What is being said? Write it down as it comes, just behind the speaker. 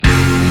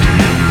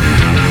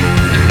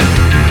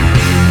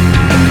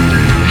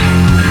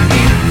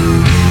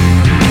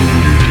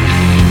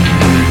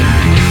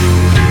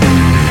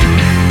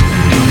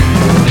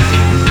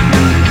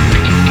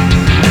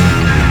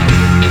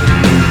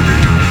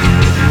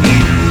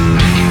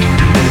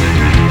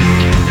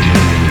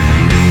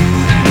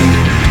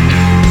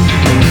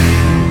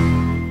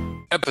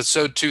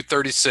episode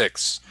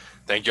 236.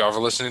 Thank you all for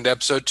listening to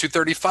episode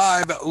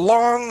 235,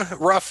 Long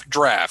Rough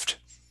Draft.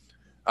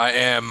 I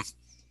am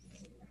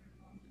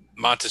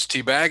Montes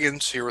T.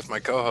 Baggins here with my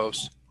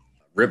co-host,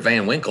 Rip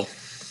Van Winkle.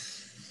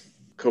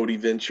 Cody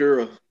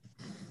Ventura.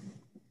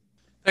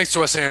 Thanks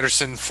to Wes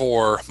Anderson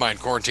for Mind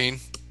Quarantine.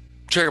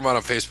 Check him out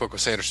on Facebook,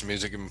 Wes Anderson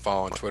Music. Give him a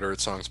follow on Twitter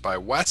at Songs by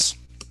Wes.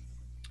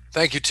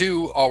 Thank you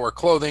to All Wear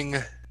Clothing,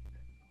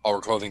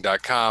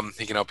 allwearclothing.com.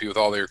 He can help you with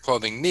all of your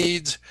clothing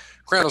needs.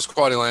 Crandall's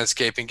Quality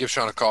Landscaping. Give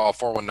Sean a call,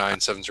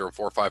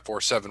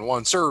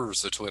 419-704-5471.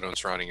 Serves the Toledo and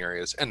surrounding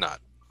areas and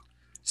not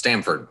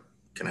Stamford,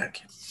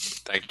 Connecticut.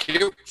 Thank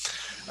you.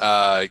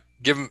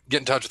 Get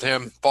in touch with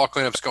him. Fall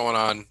cleanup's going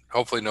on.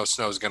 Hopefully no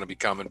snow is going to be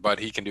coming, but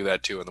he can do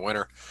that too in the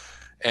winter.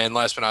 And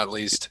last but not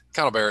least,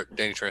 Connell Barrett,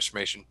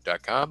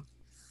 datingtransformation.com.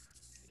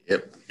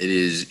 Yep. It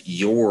is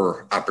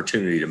your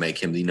opportunity to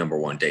make him the number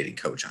one dating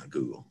coach on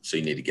Google. So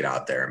you need to get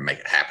out there and make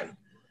it happen.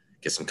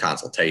 Get some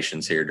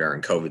consultations here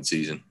during COVID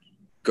season.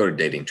 Go to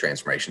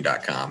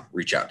datingtransformation.com.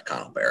 Reach out to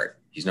Connell Barrett.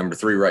 He's number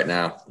 3 right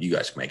now. You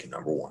guys can make him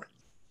number 1.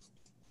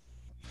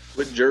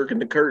 Quit jerking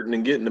the curtain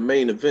and get in the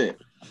main event.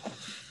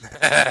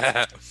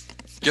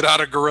 Get out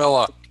of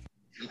Gorilla.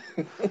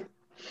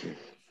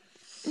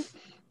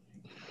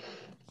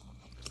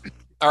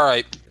 All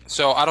right.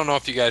 So I don't know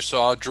if you guys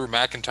saw Drew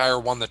McIntyre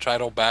won the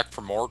title back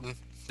from Orton.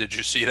 Did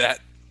you see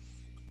that?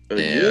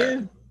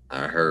 Yeah.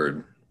 I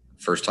heard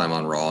first time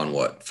on Raw in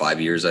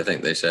 5 years, I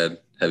think they said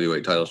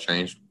heavyweight titles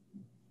changed.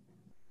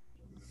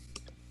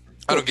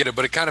 I don't get it,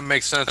 but it kind of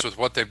makes sense with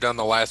what they've done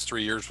the last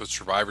 3 years with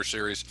Survivor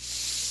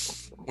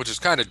Series, which is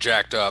kind of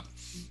jacked up,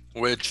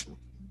 which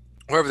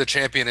whoever the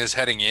champion is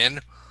heading in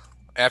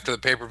after the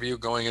pay-per-view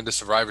going into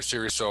Survivor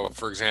Series. So,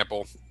 for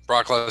example,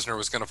 Brock Lesnar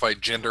was going to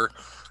fight Jinder,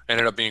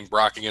 ended up being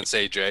Brock against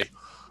AJ.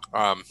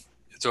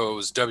 So it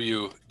was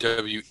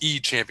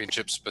WWE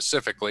Championship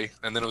specifically,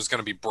 and then it was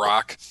going to be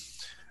Brock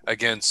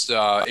against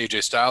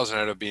AJ Styles, and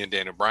ended up being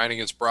Daniel Bryan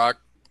against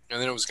Brock,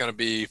 and then it was going to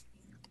be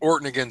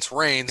Orton against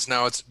Reigns.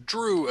 Now it's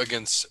Drew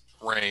against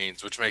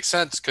Reigns, which makes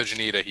sense because you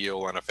need a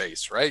heel and a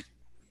face, right?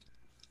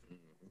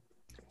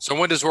 So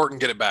when does Orton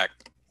get it back?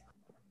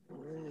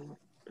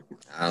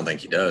 I don't think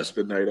he does.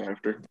 The night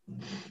after.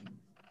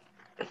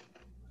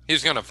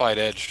 He's going to fight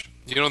Edge.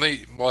 You don't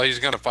think? Well, he's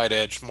going to fight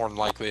Edge more than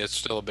likely. It's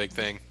still a big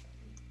thing.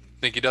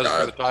 Think he does it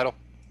for the title?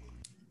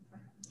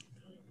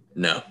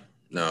 No,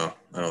 I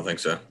don't think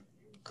so.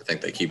 I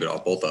think they keep it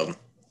off both of them.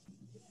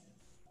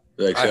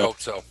 I hope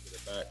so.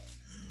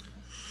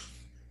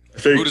 I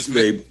think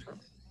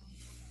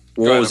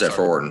What was that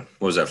for Orton?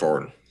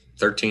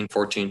 13,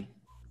 14?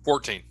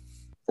 14.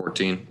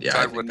 14? Yeah.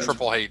 Tied with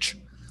Triple H.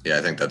 Yeah,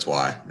 I think that's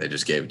why they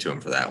just gave it to him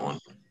for that one.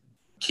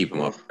 Keep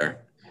him up there.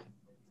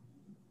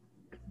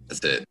 That's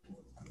it.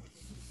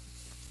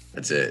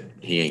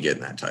 He ain't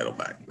getting that title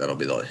back. That'll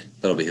be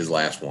his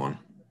last one.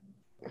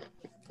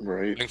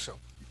 Right. I think so.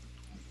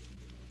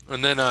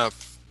 And then,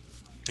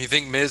 you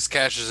think Miz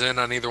cashes in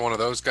on either one of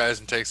those guys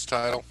and takes the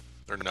title,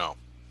 or no?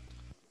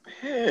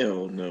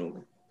 Hell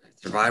no.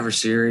 Survivor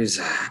Series?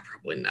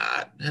 Probably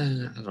not. I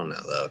don't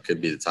know though. Could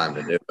be the time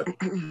to do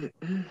it.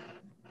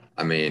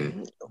 I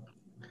mean,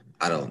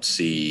 I don't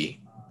see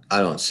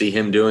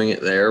him doing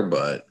it there,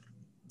 but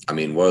I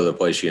mean, what other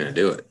place are you gonna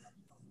do it?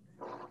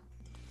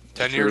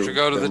 10 years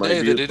ago to the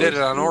day that he did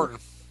it on Orton.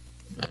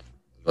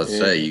 Let's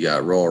say you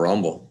got Royal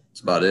Rumble.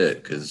 That's about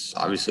it, because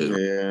obviously,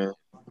 yeah.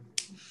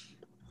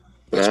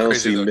 That's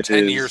crazy though.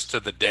 10 years to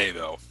the day,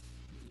 though.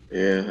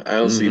 Yeah, I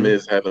don't see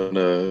Miz having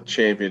a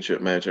championship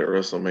match at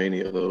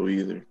WrestleMania though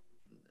either.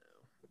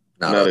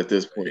 Not at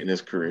this point in his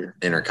career.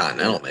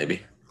 Intercontinental,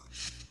 maybe.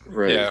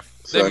 Right. Yeah,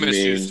 they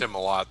misused him a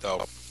lot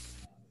though.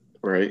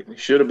 Right.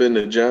 Should have been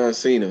the John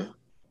Cena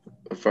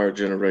of our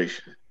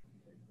generation.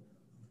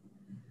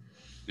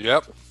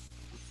 Yep.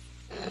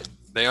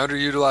 They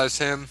underutilized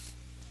him.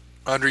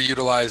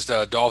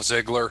 Underutilized Dolph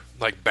Ziggler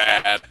like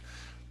bad. I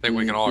think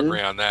we can all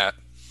agree on that.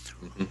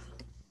 Mm-hmm.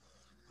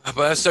 But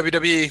that's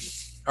WWE.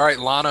 All right,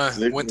 Lana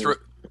went through.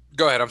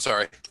 Go ahead. I'm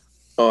sorry.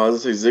 Oh, I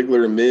was gonna say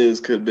Ziggler and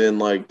Miz could have been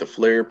like the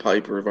Flair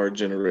Piper of our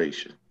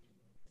generation.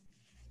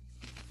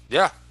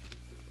 Yeah.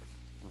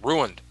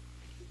 Ruined.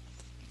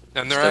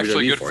 And they're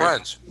actually good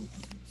friends.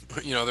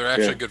 You know, they're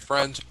actually good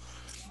friends.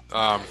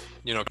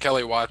 You know,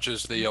 Kelly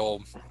watches the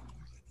old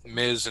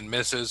Miz and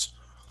Mrs.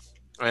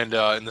 And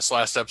in this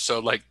last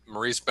episode, like,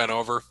 Maurice bent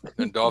over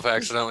and Dolph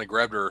accidentally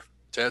grabbed her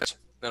tits.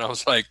 And I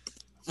was like,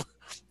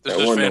 this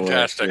is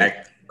fantastic.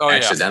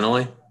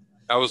 Accidentally?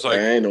 I was like,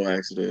 ain't no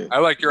accident. I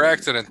like your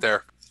accident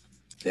there.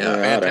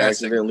 Yeah, I'd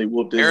accidentally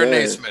whooped his Aaron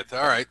ass. Naismith.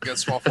 All right, got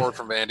small forward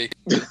from Vandy.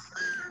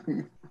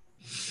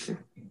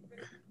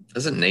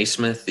 Isn't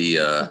Naismith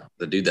the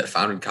dude that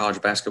founded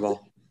college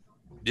basketball?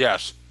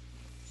 Yes.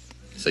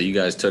 So you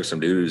guys took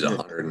some dude who's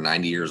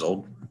 190 years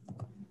old?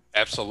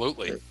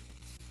 Absolutely.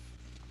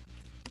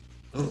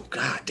 Oh,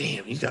 god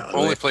damn. He's got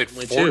only played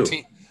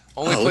 14.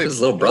 Look at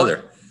his little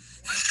brother.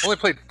 Only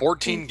played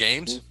 14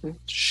 games?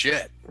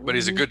 Shit. But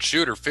he's a good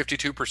shooter.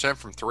 52%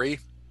 from 3.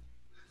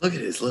 Look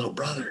at his little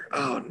brother.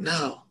 Oh,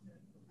 no.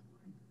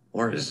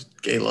 or his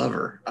gay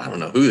lover. I don't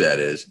know who that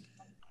is.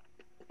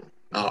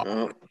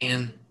 Oh,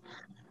 man.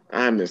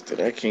 I missed it.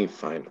 I can't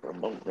find the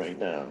remote right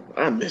now.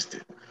 I missed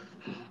it.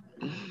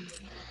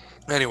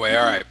 Anyway,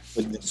 all right.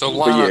 So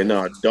but yeah,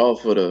 no,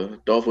 Dolph would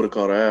have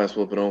caught her ass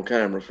whooping on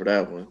camera for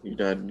that one.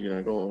 You're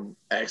not going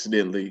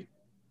accidentally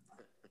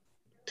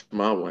to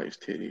my wife's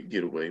titty and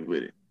get away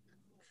with it.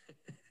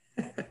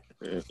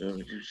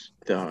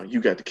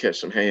 You got to catch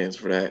some hands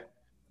for that.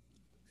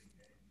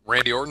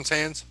 Randy Orton's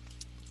hands?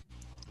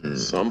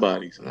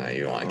 Somebody's. No,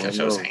 you don't want to catch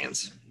those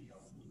hands.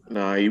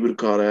 Nah, he would have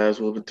caught ass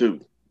whooping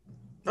too.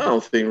 I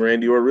don't think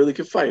Randy Orton really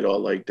could fight all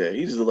like that.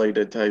 He's just like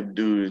that type of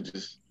dude to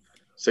just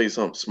say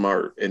something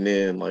smart and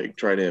then like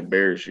try to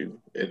embarrass you,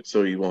 and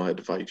so he won't have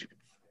to fight you.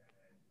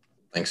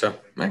 Think so?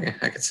 Okay,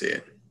 I could see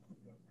it.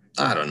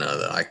 I don't know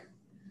though. I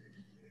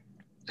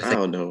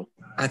don't know.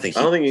 I don't think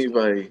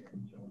anybody.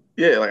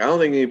 Yeah, like I don't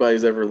think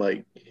anybody's ever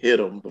like hit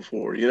him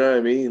before. You know what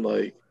I mean?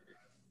 Like.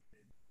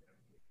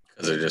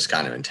 Because they're just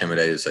kind of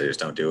intimidated, so they just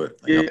don't do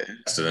it. Kind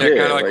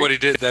of like what he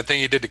did, that thing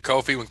he did to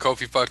Kofi when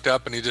Kofi fucked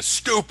up, and he just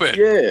stupid.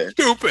 Yeah,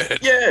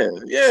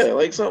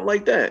 like something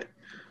like that.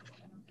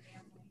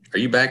 Are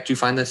you back? Did you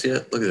find this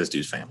yet? Look at this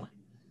dude's family.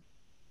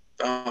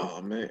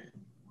 Oh man,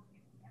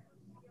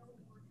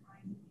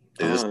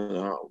 I don't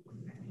know.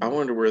 I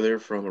wonder where they're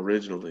from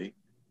originally,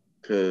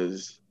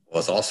 because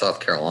it's all South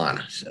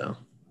Carolina, so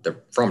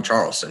they're from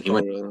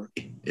Charleston.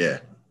 Yeah.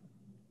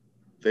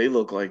 They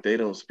look like they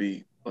don't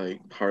speak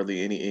like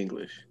hardly any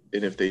English,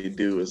 and if they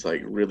do, it's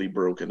like really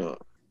broken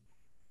up.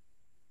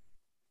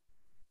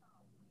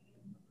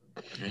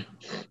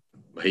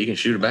 But he can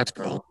shoot a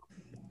basketball.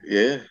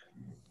 Yeah,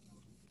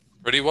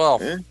 pretty well.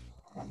 Yeah.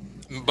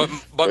 But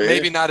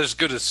maybe not as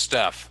good as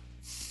Steph.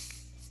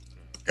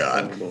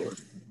 God, Lord.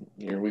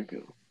 Here we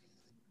go.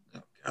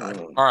 Oh, God.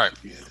 All right.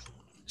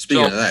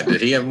 Speaking of that,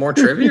 did he have more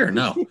trivia or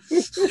no?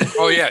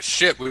 Oh yeah,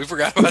 shit, we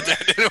forgot about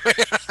that, didn't we?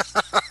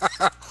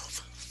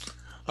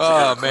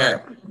 Oh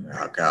man.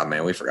 Oh God,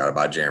 man, we forgot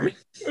about Jeremy.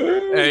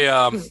 Hey,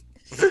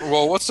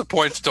 well, what's the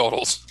points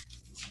totals?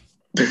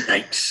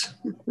 Yikes.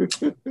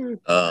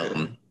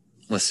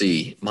 Let's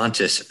see.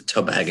 Montes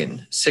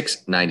Tobagan,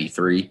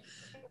 693.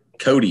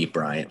 Cody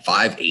Bryant,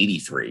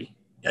 583.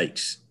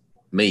 Yikes.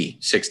 Me,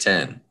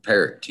 610.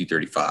 Parrot,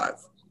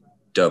 235.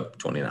 Dub,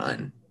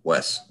 29.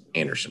 Wes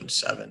Anderson,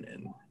 7.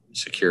 And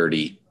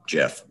security,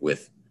 Jeff,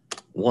 with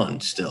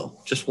 1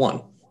 still. Just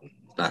 1.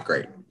 Not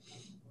great.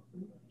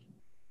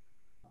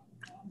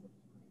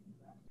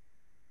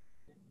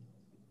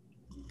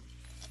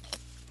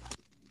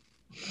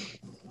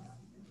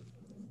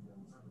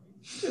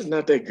 It's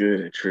not that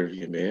good at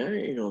trivia, man. I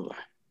ain't gonna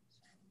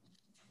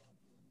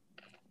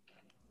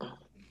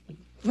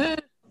lie.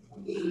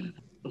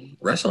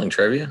 Wrestling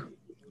trivia.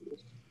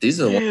 These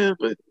are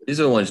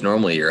the ones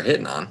normally you're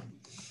hitting on.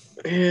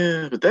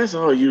 Yeah, but that's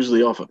all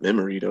usually off of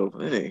memory, though.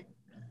 That ain't.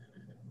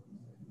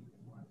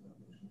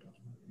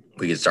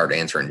 We could start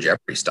answering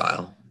Jeopardy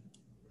style.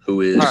 Who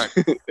is? All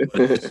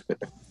right.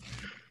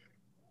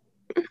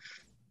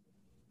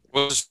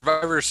 Well, the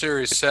Survivor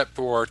Series set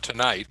for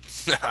tonight.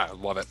 I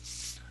love it.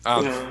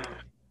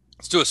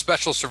 Let's do a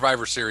special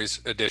Survivor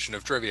Series edition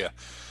of trivia.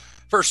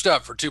 First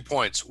up, for 2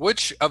 points,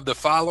 which of the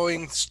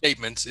following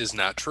statements is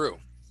not true?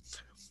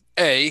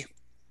 A,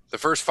 the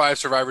first 5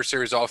 Survivor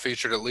Series all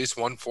featured at least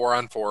one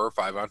 4-on-4 or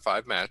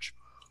 5-on-5 match.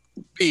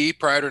 B,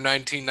 prior to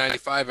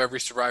 1995,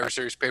 every Survivor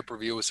Series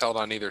pay-per-view was held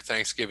on either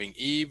Thanksgiving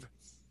Eve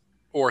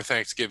or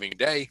Thanksgiving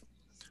Day.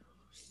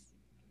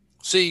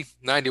 C,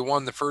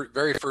 91, the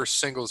very first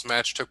singles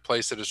match took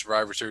place at a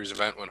Survivor Series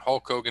event when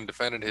Hulk Hogan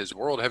defended his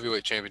World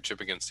Heavyweight Championship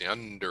against The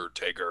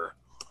Undertaker.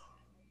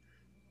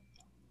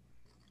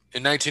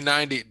 In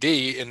 1990,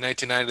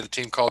 the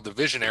team called the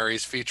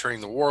Visionaries,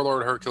 featuring the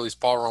Warlord, Hercules,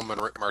 Paul Roma,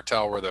 and Rick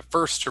Martel, were the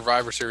first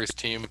Survivor Series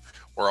team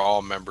where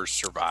all members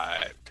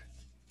survived.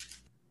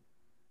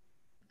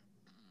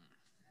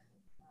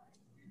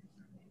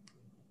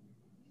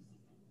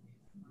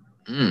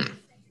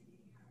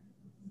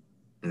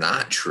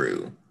 Not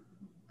true.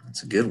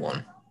 That's a good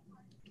one.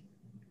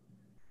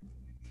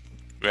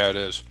 Yeah, it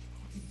is.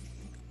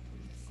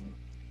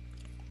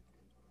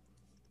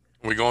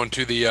 We going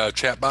to the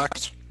chat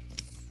box?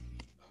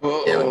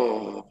 Yeah.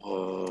 Go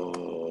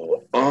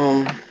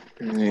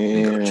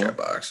to chat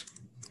box.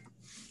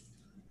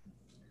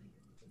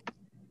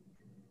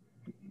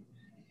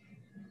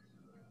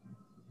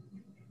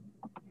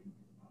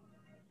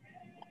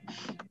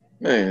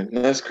 Man,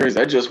 that's crazy.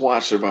 I just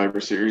watched Survivor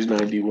Series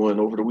 91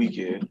 over the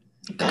weekend.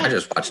 I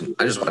just watched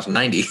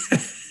 90.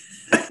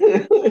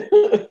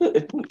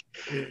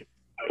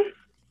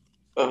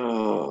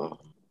 Oh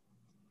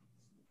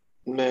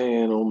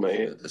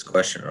man. This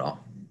question at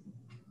all?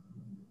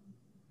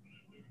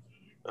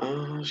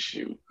 Oh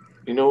shoot.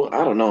 I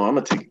don't know. I'm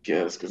gonna take a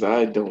guess because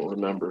I don't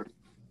remember.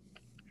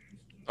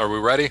 Are we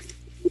ready?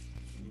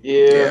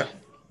 Yeah.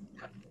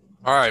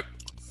 All right.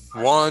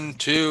 1,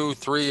 2,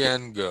 3,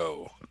 and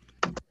go.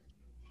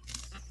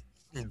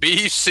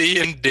 B, C,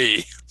 and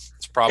D.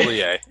 It's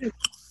probably A.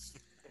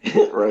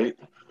 Right.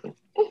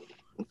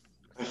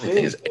 The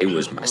thing is, A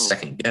was my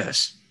second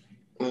guess.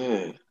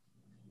 Man,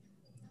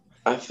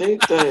 I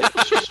think that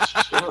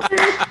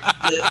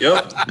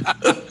Yep.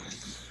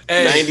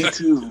 Hey.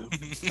 92.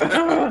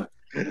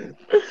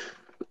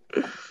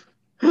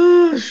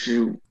 Oh,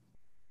 shoot.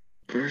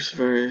 First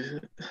verse.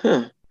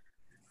 Huh.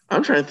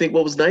 I'm trying to think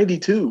what was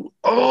 92.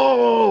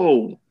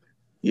 Oh,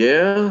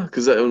 yeah.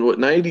 Because what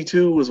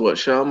 92 was what?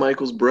 Shawn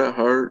Michaels, Bret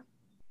Hart.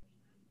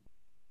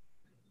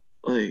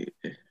 Like,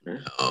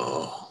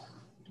 Oh,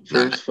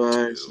 first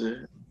 5.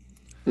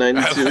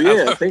 92. 92.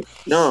 Yeah, I think.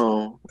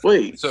 No,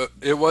 wait. So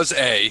it was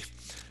A.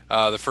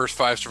 The first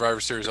 5 Survivor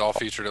Series all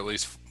featured at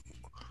least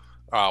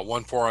 1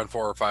 4-on-4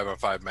 or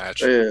 5-on-5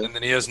 match. Yeah. And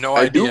then he has no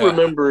I do idea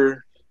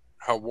remember.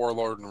 how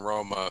Warlord and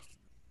Roma.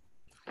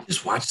 I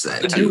just watched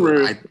that I too. do And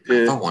re- I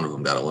yeah. thought one of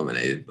them got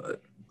eliminated,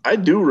 but I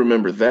do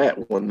remember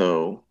that one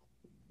though,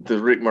 the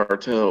Rick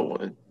Martel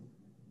one.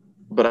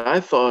 But I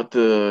thought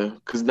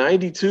because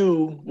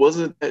 92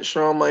 wasn't that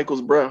Shawn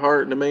Michaels Bret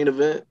Hart in the main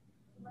event?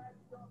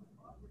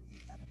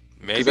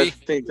 Because I Maybe.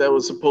 think that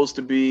was supposed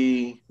to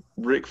be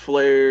Ric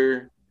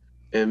Flair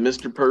and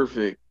Mr.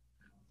 Perfect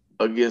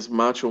against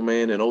Macho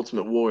Man and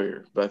Ultimate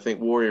Warrior. But I think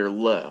Warrior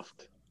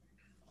left.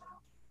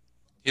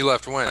 He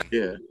left when?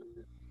 Yeah,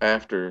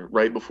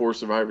 right before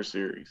Survivor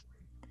Series,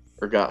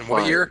 or got In fired.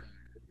 what year?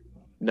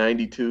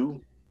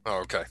 92. Oh,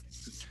 okay.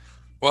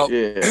 Well,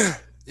 Yeah.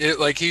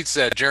 like he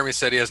said, Jeremy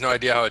said he has no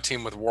idea how a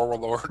team with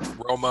Warlord,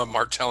 Roma,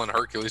 Martel, and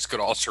Hercules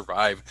could all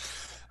survive.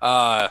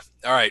 All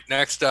right,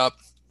 next up.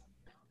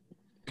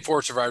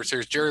 Before Survivor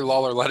Series, Jerry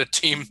Lawler led a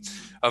team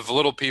of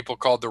little people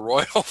called the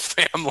Royal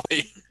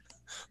Family,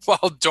 while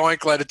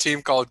Doink led a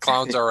team called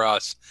Clowns Are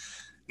Us.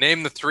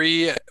 Name the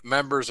 3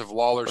 members of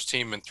Lawler's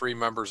team and 3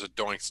 members of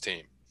Doink's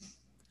team.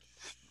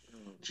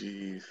 Oh,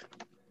 jeez.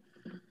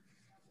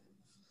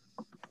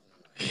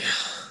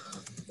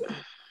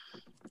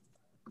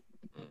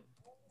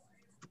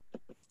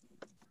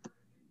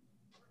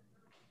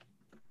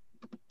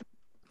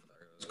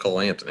 it's Cole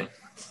Anthony.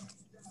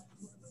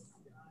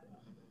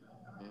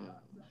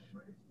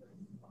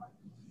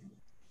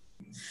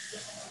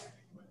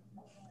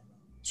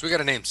 So we got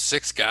to name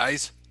 6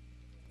 guys.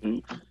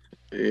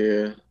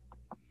 Yeah.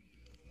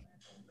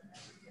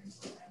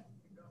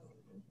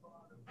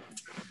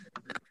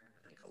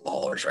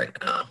 Lawler's right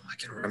now. I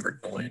can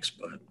remember Doinks,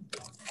 but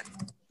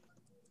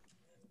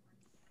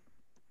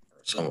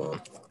some of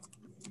them.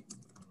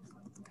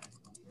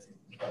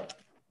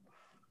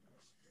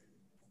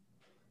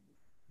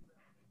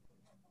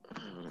 I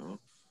don't know.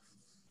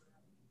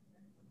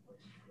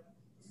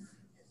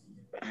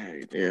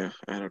 Yeah,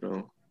 I don't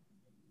know.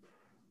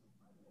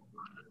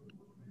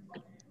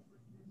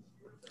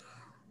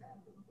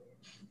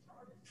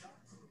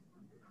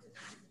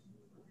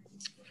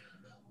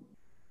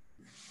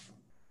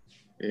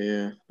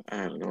 Yeah,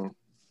 I don't know.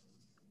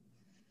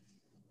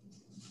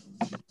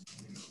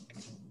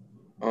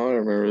 All I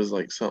remember is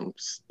like something.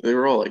 They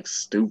were all like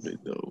stupid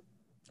though.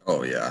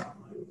 Oh yeah.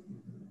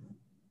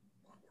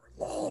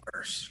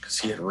 Lawler's, because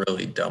he had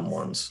really dumb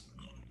ones.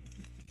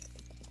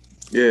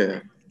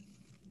 Yeah.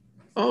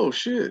 Oh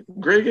shit!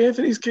 Greg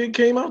Anthony's kid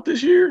came out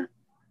this year.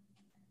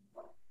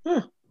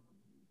 Huh?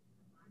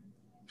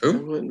 That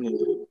Who?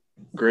 wasn't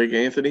Greg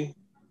Anthony.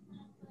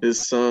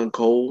 His son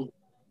Cole.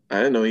 I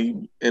didn't know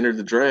he entered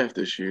the draft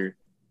this year.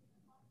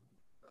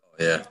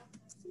 Yeah.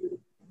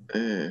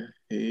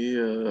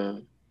 Yeah,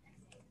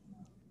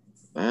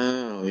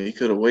 wow, he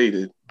could have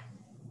waited.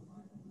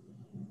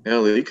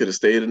 Hell, he could have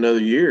stayed another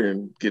year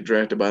and get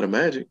drafted by the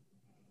Magic.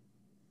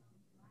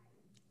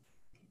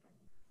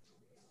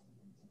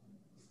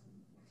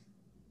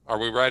 Are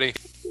we ready?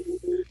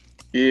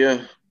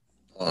 Yeah.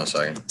 Hold on a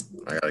second.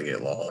 I gotta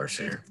get Lawler's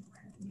here.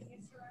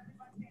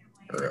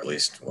 Or at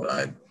least what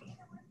I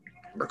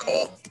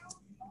recall.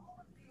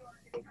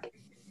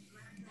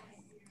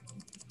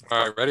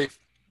 All right, ready?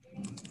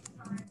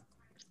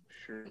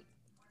 Sure.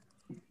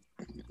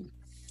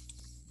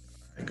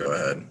 Go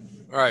ahead.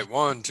 All right,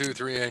 1, 2,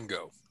 3, and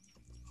go.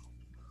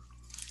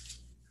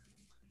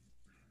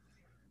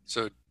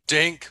 So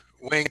Dink,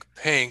 Wink,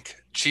 Pink,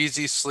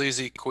 Cheesy,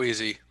 Sleazy,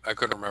 Queasy. I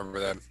couldn't remember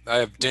them. I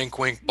have Dink,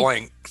 Wink,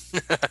 Blank.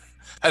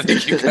 I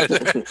think you guys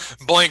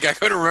Blank. I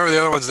couldn't remember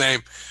the other one's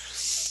name.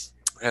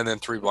 And then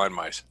 3 blind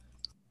mice.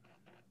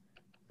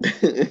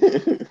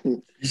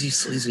 Easy,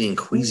 Sleazy, and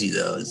Queasy,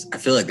 though. I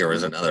feel like there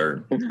was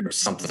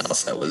something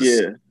else that was.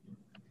 Yeah.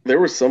 There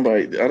was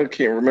somebody,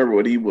 can't remember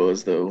what he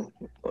was, though.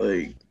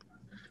 Like,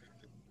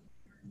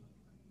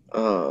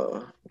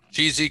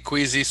 Cheesy,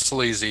 Queasy,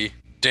 Sleazy,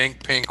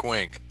 Dink, Pink,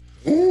 Wink.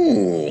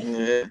 Ooh.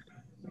 yeah.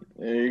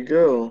 There you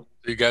go.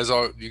 You guys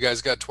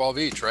got 12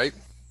 each, right?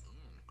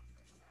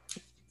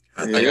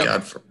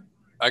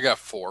 I got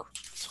 4.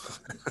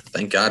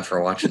 Thank God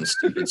for watching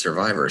stupid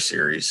Survivor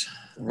Series.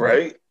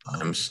 Right?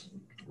 Times.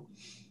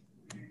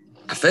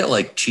 I felt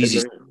like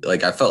cheesy.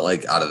 Like I felt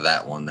like out of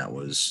that one, that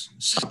was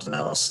something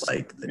else.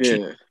 Like the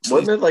Yeah.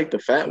 Wasn't it like the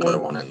fat another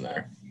one? one in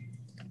there?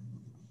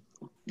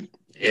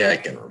 Yeah, I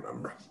can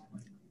remember.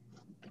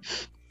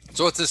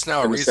 So what's this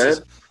now? And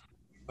Ariza?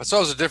 I saw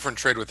it was a different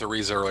trade with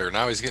Ariza earlier.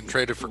 Now he's getting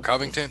traded for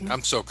Covington.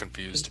 I'm so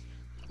confused.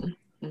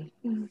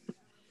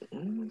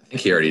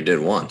 think he already did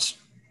once.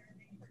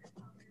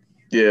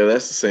 Yeah,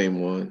 that's the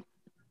same one.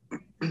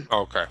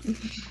 Okay.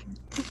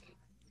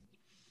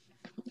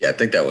 Yeah, I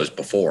think that was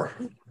before.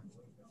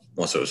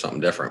 Unless it was something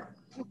different.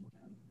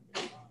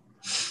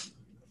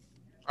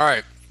 All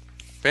right.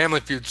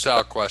 Family Feud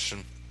style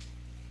question.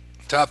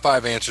 Top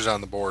 5 answers on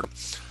the board.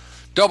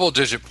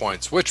 Double-digit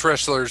points. Which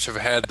wrestlers have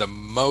had the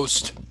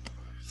most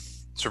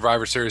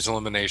Survivor Series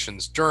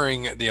eliminations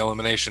during the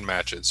elimination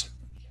matches?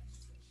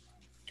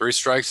 3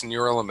 strikes and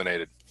you're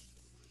eliminated.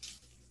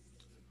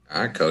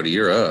 All right, Cody,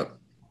 you're up.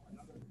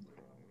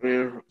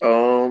 Yeah.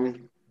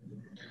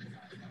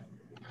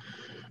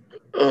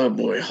 Oh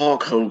boy,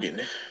 Hulk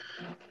Hogan.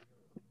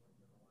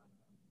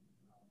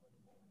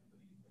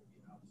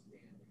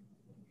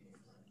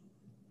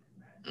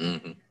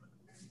 Mm-hmm.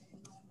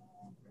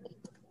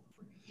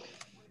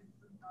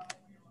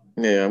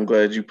 Yeah, I'm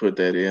glad you put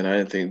that in. I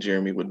didn't think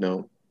Jeremy would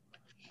know.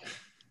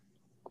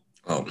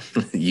 Oh,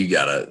 you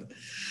gotta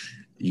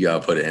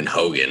put it in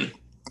Hogan.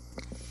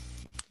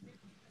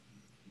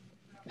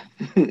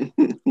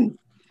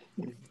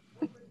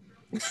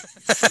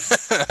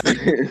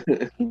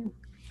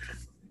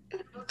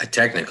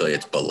 Technically,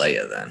 it's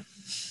Balea then.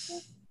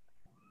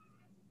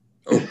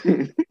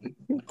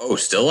 Oh,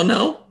 still a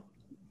no?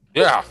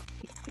 Yeah.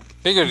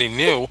 Figured he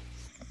knew.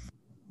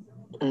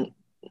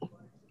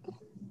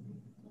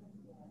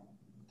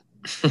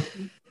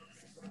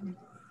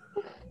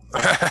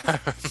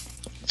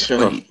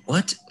 Wait,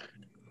 what?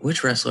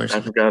 Which wrestlers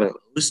I forgot it.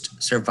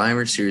 most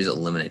Survivor Series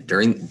eliminated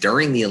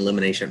during the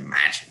elimination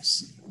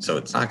matches? So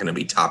it's not going to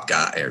be top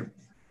guy, or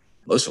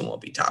most of them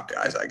won't be top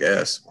guys, I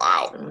guess.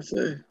 Wow. I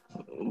say,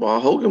 well,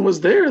 Hogan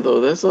was there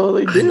though. That's all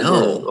they did. I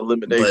know, for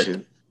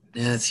elimination.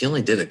 Yeah, he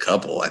only did a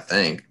couple, I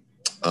think.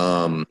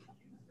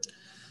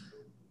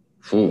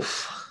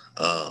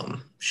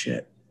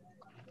 Shit.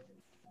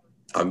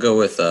 I'll go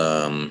with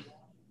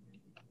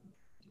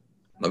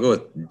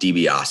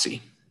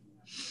DiBiase.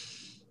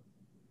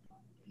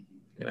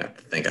 Gonna have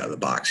to think out of the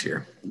box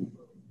here.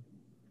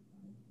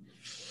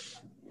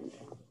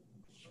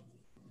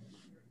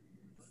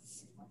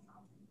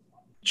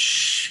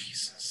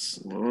 Jesus.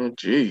 Oh,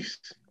 jeez.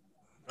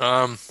 Go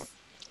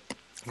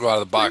out of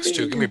the box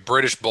too. Give me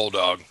British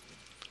Bulldog.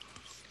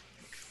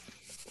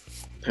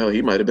 Hell,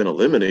 he might have been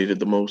eliminated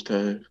the most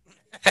times.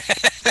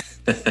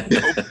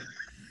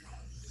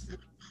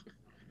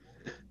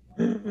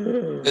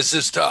 This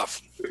is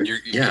tough. You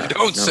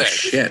don't say.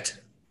 Shit.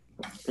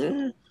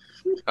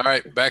 All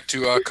right, back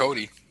to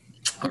Cody.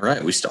 All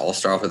right, we all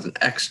start off with an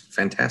X.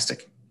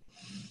 Fantastic.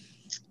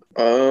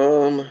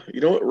 You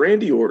know what?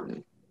 Randy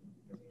Orton.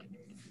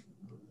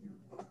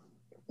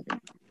 I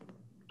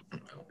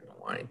don't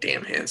want any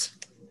damn hints.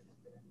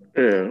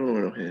 Yeah, I don't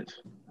want no hints.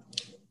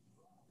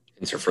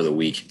 Hints are for the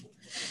weak.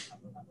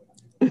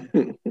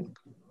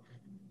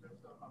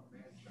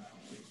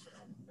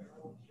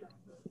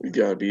 We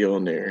gotta be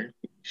on there.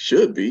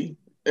 Should be.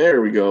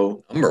 There we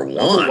go. Number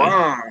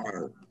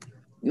one.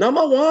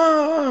 Number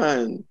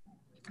one.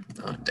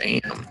 Oh,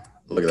 damn.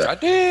 Look at that. God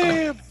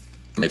damn.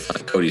 Make fun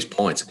of Cody's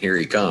points, and here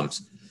he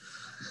comes.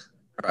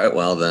 All right,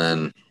 well,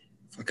 then,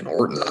 fucking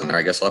Orton's on there.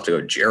 I guess I'll have to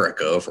go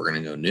Jericho if we're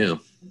going to go new.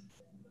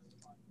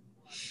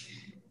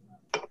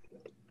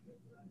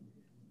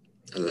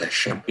 Le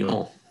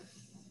Champion.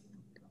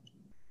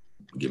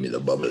 Give me the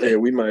bubbly. Yeah,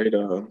 we might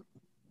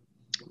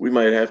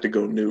have to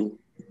go new.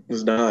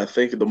 Because now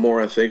the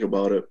more I think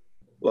about it,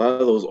 a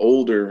lot of those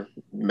older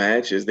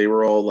matches, they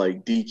were all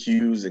like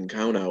DQs and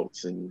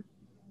countouts, and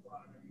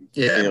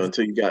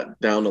until you got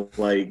down to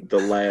like the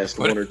last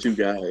one or two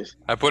guys.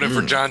 I put in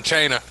for John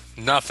Cena.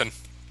 Nothing.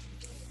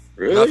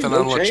 Really? Nothing No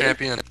on Le Cena?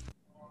 Champion.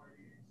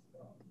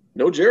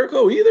 No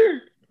Jericho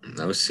either?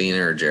 No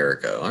Cena or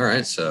Jericho. All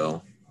right,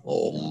 so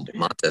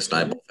Montez and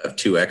I both have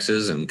 2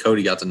 X's, and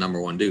Cody got the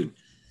number one dude.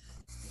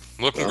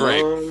 Looking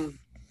great.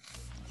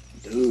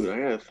 Dude,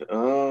 I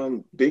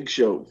got Big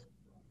Show.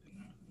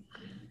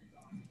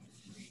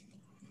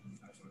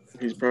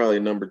 He's probably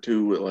number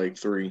 2 with like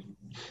 3.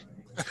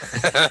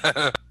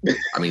 I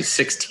mean,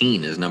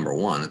 16 is number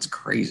 1. It's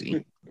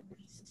crazy.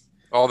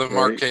 All the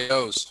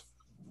RKOs.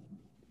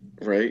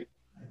 Right?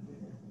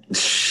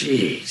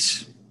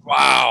 Jeez.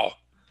 Wow.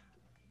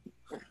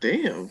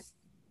 Damn.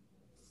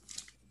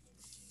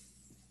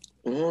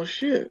 Oh,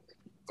 shit.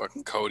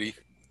 Fucking Cody.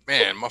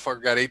 Man,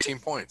 motherfucker got 18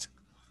 points.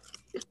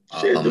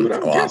 Shit, dude,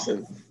 I'm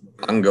guessing.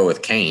 I can go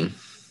with Kane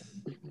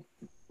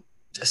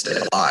to stay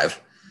alive.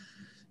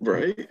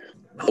 Right?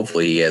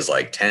 Hopefully he has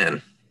like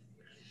 10.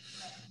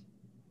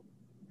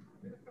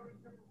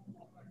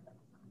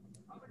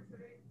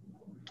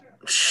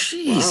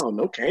 Jeez. Wow,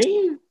 no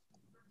Kane?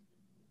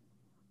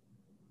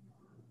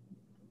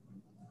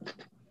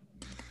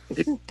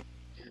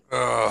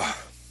 How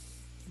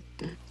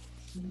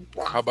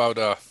about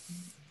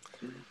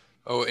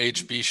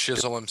OHB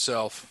Shizzle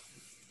himself?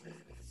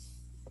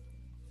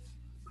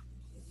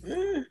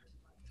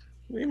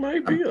 He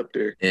might be up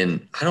there.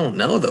 And I don't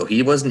know, though.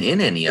 He wasn't in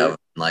any of them,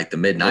 like the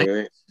mid-90s.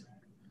 Okay.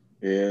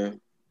 Yeah.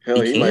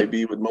 Hell, he might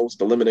be with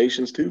most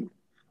eliminations, too.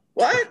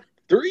 What?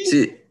 3?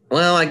 See,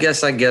 Well, I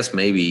guess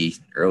maybe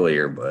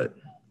earlier, but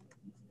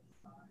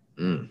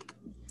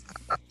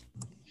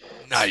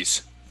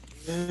Nice.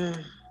 all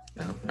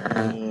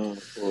right. Oh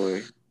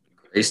boy.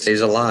 Gray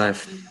stays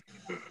alive.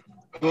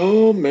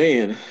 Oh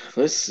man.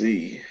 Let's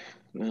see.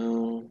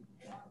 No,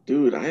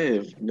 dude, I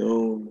have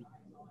no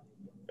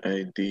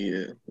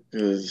idea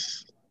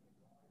because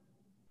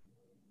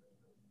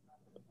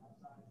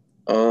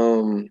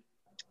oh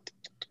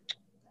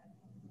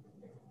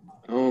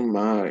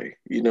my,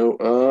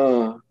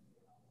 no,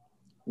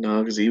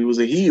 because he was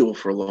a heel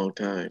for a long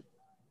time.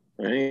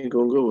 I ain't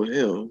gonna go with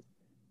him.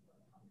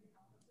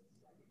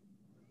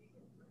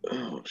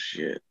 Oh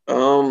shit.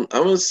 I'm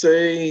gonna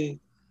say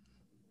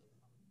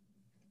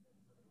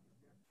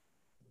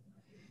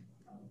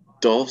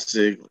Dolph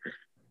Ziggler.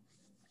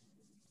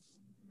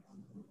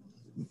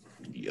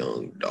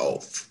 Young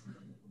Dolph.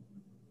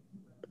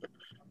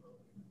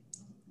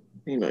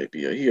 He might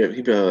be.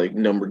 He be like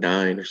number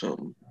 9 or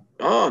something.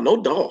 Oh,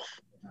 no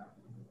Dolph.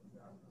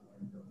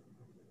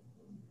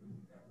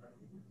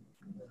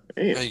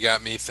 Now Man. you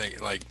got me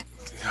thinking, like,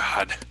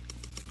 God.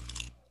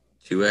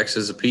 2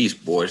 X's apiece,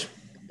 boys.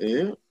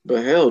 Yeah,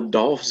 but hell,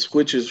 Dolph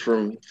switches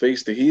from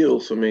face to heel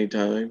so many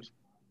times.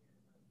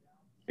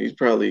 He's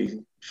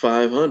probably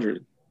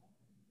 500.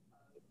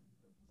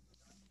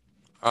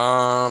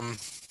 I'm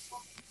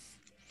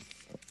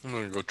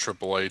gonna go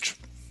Triple H.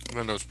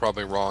 I know it's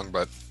probably wrong,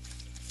 but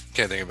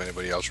can't think of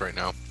anybody else right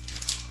now.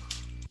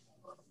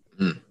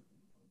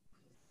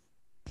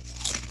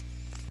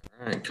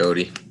 All right,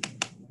 Cody.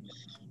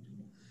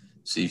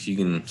 See if you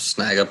can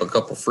snag up a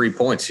couple free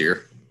points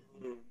here.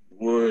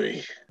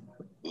 Boy.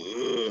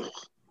 Ugh.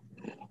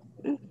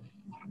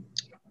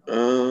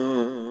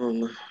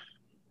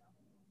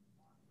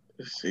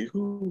 Let's see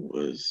who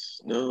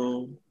was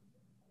no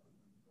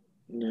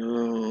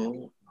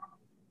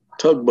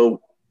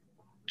Tugboat.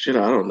 Shit,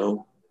 I don't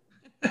know.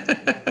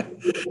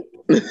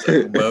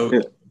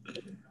 Tugboat.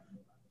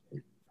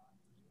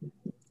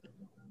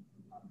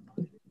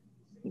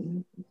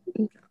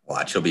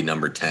 Watch, he'll be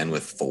number 10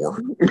 with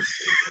 4.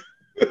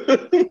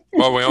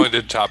 Well, we only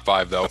did top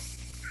 5 though.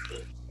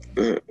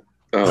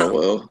 Oh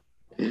well.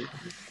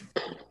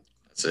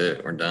 That's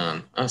it. We're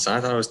done. Oh, so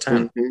I thought it was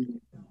 10.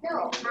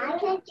 No, I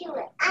can't do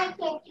it. I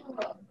can't do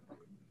it.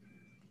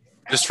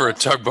 Just for a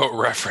tugboat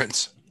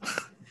reference.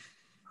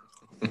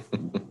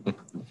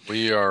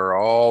 We are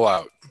all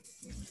out.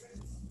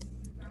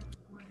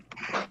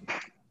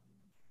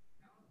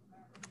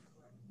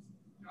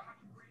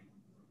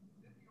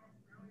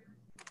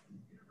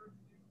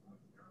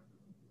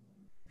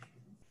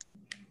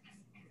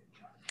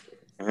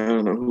 I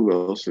don't know who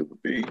else it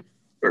would be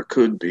or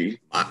could be.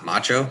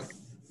 Macho?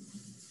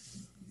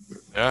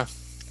 Yeah.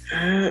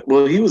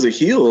 Well, he was a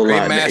heel a Rey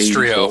lot.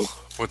 Mysterio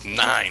with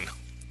 9.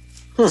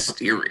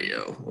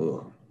 Stereo.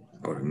 Ugh.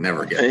 I would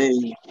never get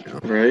it.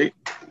 Right.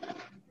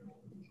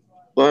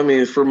 Well, I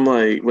mean, from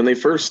like when they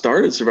first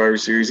started Survivor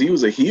Series, he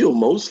was a heel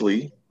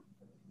mostly,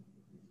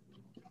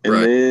 and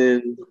Right.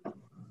 then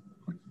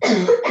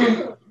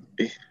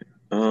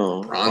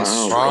oh, Braun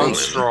wow, Braun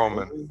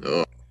Strowman. Strowman.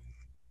 Oh, I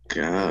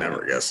God,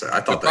 never guessed that. I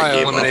They thought they probably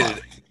gave eliminated.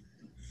 up.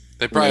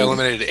 They probably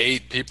eliminated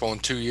 8 people in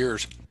 2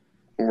 years.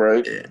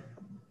 right? Yeah.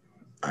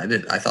 I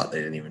thought they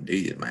didn't even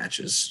do the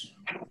matches.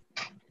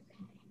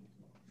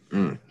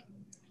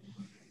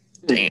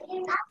 Damn.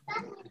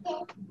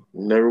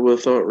 Never would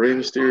have thought Rey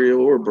Mysterio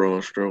or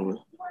Braun Strowman.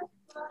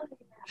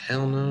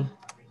 Hell no.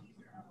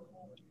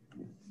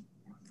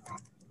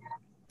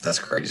 That's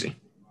crazy.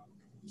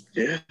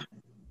 Yeah,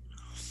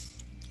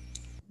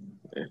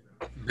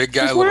 Big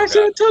guy, that's why I little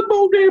said guy.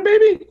 tugboat there,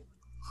 baby.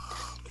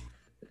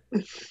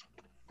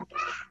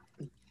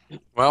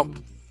 Well,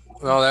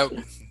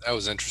 that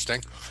was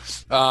interesting.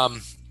 All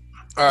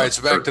right,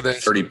 so back to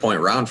this. 30-point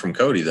round from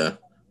Cody, though.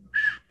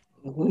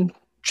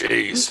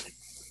 Jeez.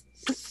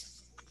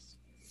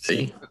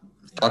 See?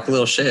 Talk a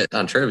little shit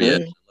on trivia.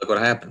 Yeah. Look what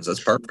happens.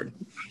 That's perfect.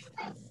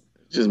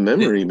 Just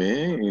memory,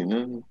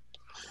 man.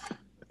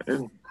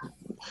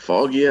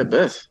 Foggy at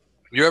best.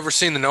 You ever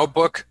seen The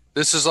Notebook?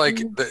 This is like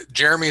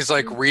Jeremy's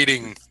like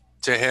reading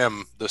to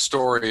him the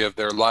story of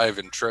their live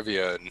in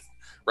trivia and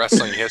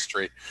wrestling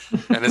history,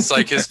 and it's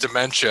like his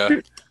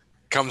dementia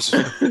goes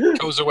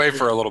away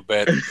for a little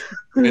bit.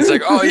 And he's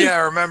like, "Oh yeah,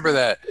 I remember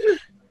that.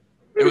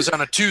 It was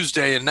on a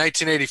Tuesday in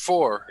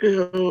 1984."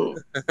 Yo,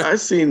 I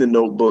seen The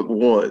Notebook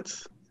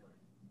once,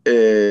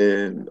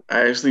 and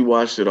I actually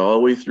watched it all the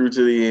way through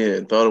to the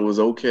end. Thought it was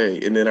okay,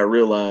 and then I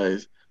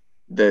realized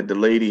that the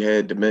lady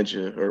had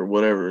dementia or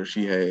whatever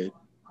she had,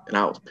 and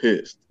I was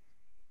pissed.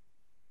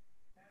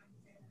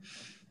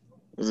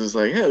 It was just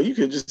like, hell, you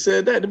could just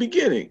said that in the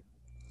beginning.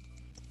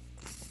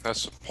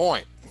 That's the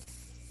point.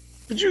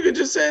 But you could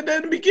just said that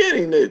in the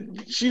beginning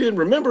that she didn't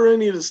remember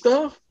any of the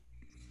stuff.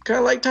 Kind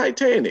of like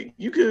Titanic.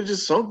 You could have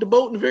just sunk the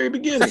boat in the very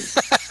beginning.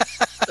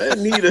 That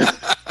need a.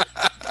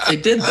 They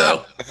did,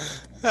 though.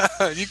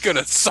 You could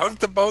have sunk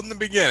the boat in the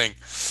beginning.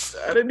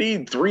 I didn't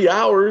need 3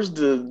 hours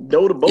to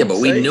know the boat. Yeah, but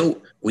we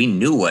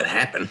knew what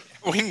happened.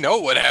 We know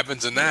what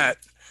happens in that.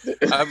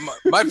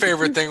 My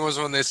favorite thing was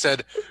when they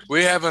said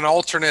we have an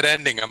alternate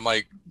ending. I'm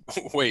like,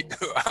 wait,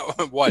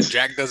 what?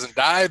 Jack doesn't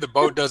die, the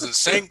boat doesn't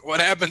sink. What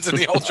happens in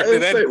the I alternate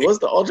didn't say, ending? what's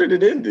the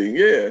alternate ending?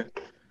 Yeah.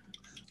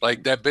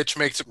 Like that bitch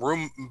makes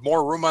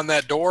more room on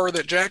that door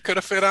that Jack could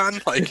have fit on.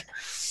 Like,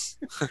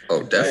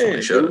 Oh, definitely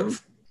Damn, should dude.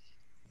 have.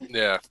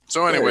 yeah.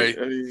 So anyway,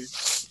 Hey, I mean,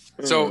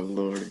 so oh,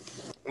 Lordy.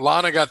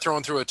 Lana got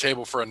thrown through a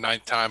table for a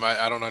ninth time.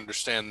 I don't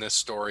understand this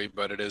story,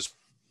 but it is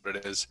what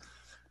it is.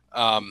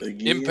 Again?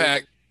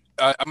 Impact.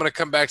 I'm going to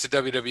come back to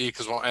WWE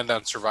because we'll end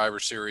on Survivor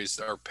Series,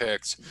 our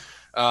picks.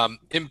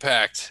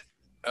 Impact.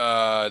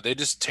 They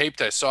just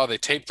taped. I saw they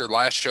taped their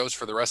last shows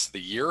for the rest of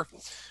the year.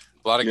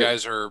 A lot of Yep.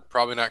 guys are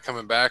probably not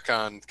coming back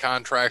on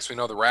contracts. We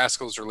know the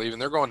Rascals are leaving.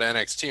 They're going to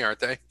NXT, aren't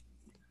they?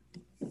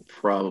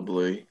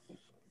 Probably.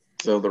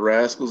 So the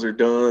Rascals are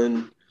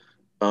done.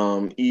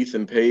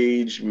 Ethan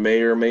Page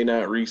may or may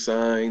not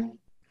resign,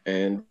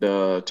 and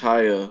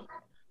Taya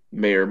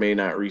may or may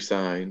not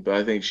resign, but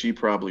I think she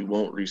probably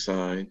won't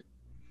resign,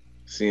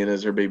 seeing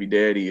as her baby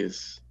daddy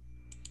is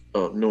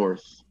up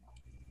north.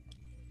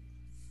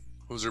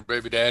 Who's her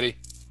baby daddy?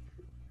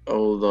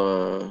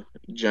 Oh,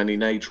 Johnny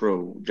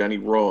Nitro, Johnny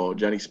Raw,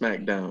 Johnny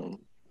SmackDown,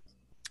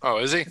 Oh,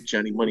 is he?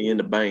 Johnny Money in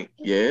the Bank.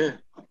 Yeah.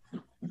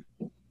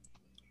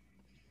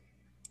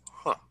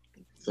 Huh.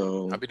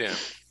 So. I'll be damned.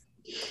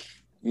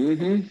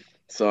 Mm-hmm.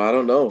 So I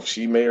don't know if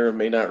she may or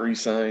may not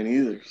resign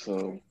either.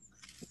 So,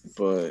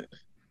 but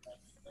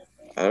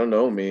I don't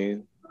know,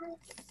 man.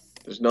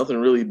 There's nothing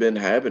really been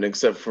happening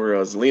except for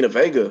Zelina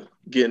Vega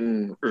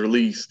getting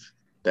released.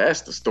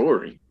 That's the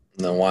story.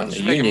 And then wanting to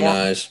She's making more-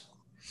 unionize.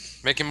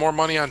 Making more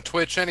money on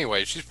Twitch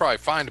anyway. She's probably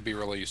fine to be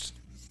released.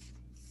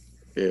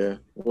 Yeah.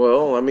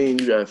 Well, I mean,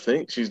 you gotta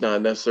think she's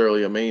not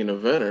necessarily a main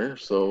eventer,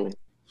 so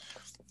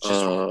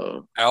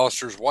She's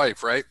Alistair's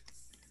wife, right?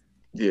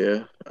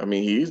 yeah. I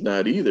mean, he's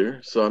not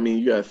either. So I mean,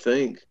 you gotta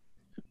think.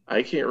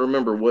 I can't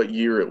remember what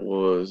year it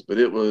was, but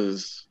it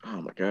was,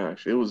 oh my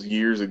gosh, it was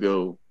years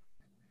ago.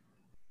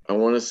 I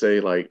want to say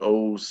like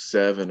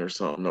 '07 or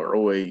something,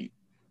 or '08.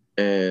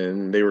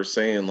 And they were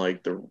saying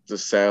like the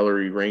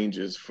salary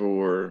ranges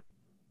for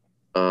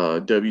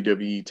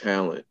WWE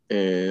talent.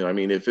 And I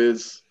mean, if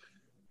it's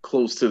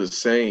close to the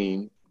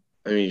same,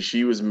 I mean,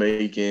 she was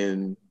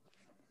making,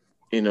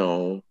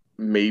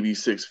 maybe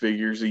six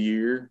figures a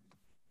year.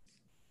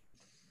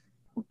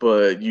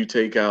 But you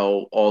take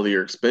out all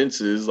your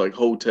expenses like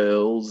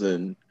hotels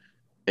and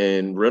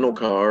rental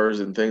cars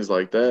and things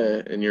like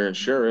that and your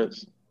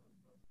insurance,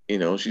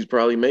 she's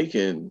probably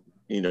making,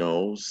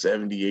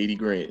 70, 80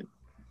 grand.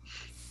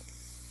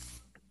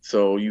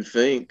 So you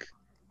think,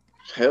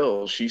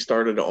 hell, she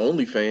started an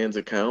OnlyFans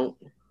account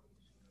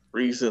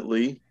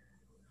recently,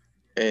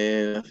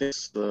 and I think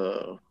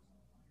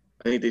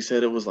they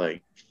said it was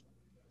like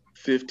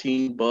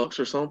 $15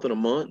 or something a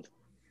month,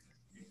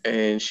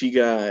 and she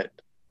got,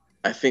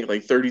 I think,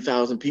 like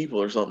 30,000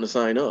 people or something to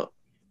sign up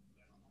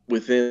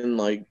within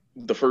like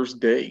the first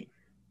day.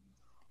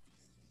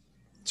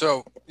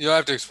 So you'll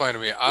have to explain to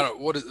me.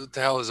 What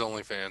the hell is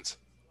OnlyFans?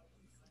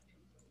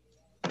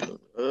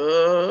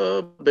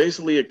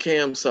 Basically a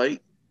cam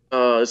site.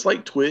 It's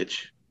like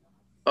Twitch.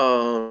 I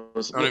don't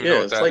even know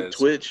what It's that like is.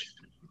 Twitch.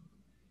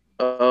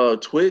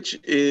 Twitch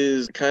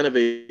is kind of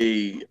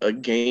a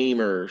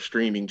gamer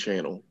streaming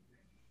channel,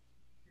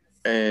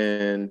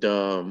 and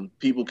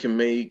people can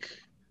make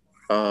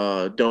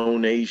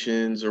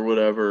donations or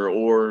whatever,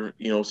 or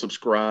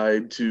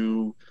subscribe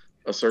to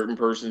a certain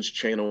person's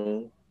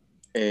channel,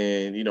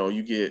 and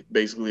you get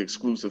basically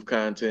exclusive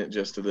content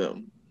just to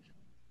them.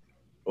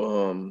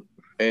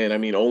 And I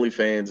mean,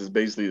 OnlyFans is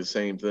basically the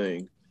same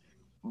thing,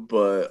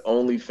 but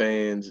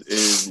OnlyFans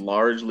is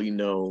largely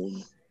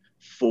known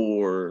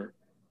for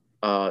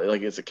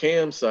like it's a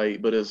cam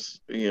site, but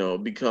it's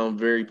become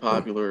very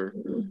popular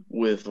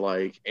with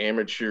like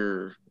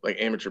amateur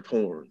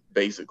porn,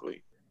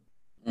 basically.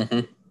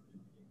 Mm-hmm.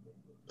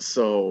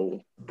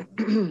 So,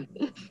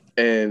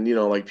 and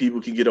like people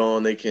can get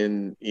on, they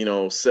can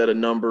set a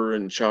number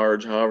and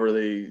charge however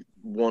they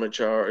want to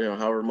charge,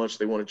 however much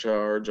they want to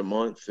charge a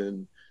month,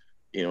 and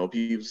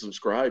people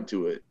subscribe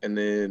to it, and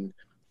then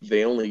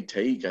they only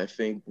take, I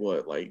think,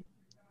 what, like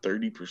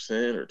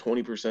 30% or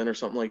 20% or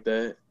something like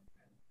that.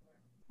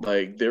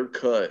 Like their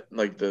cut,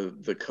 like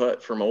the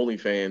cut from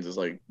OnlyFans is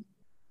like,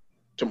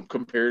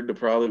 compared to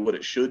probably what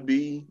it should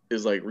be,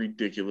 is like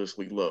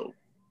ridiculously low.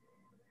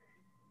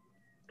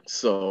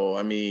 So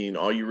I mean,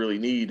 all you really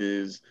need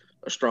is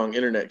a strong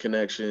internet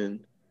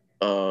connection,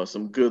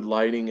 some good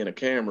lighting and a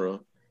camera,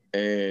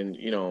 and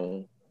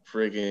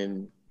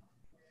friggin',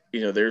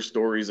 there's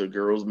stories of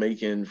girls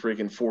making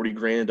friggin' 40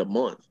 grand a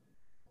month.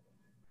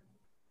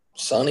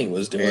 Sonny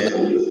was doing And,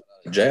 that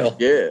in jail.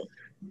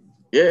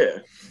 yeah.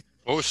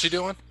 What was she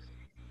doing?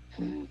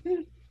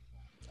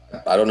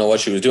 I don't know what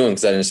she was doing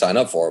because I didn't sign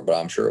up for it, but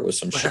I'm sure it was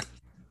some shit.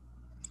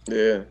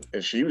 Yeah,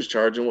 and she was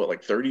charging what,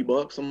 like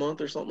 $30 a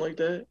month or something like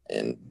that?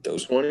 And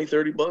those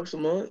 $20-$30 a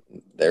month,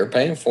 they're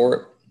paying for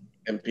it.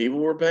 and people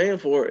were paying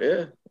for it.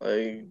 Yeah,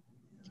 like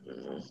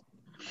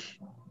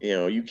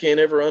you can't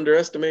ever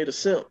underestimate a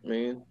simp,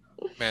 man,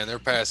 Man, they're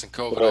passing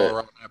COVID But, all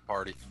around that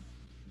party.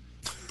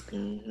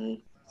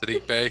 mhm.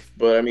 Sadiq Bey.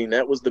 But I mean,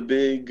 that was the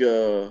big,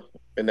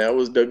 and that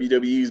was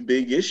WWE's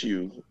big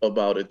issue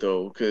about it,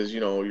 though, because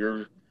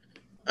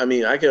I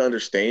mean, I can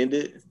understand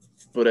it,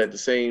 but at the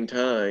same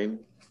time,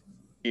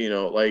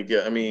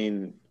 I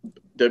mean,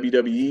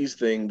 WWE's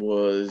thing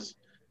was,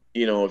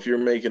 if you're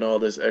making all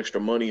this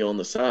extra money on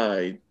the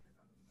side,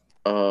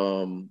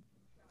 um,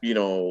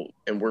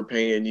 and we're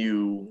paying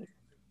you,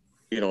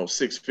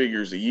 six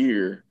figures a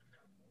year,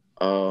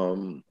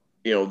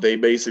 they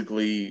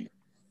basically,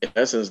 in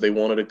essence, they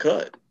wanted a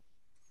cut.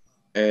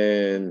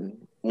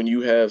 And when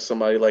you have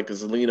somebody like a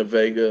Zelina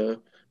Vega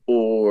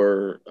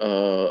or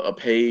a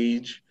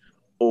Page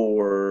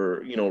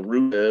or,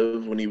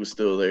 Rusev when he was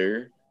still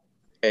there,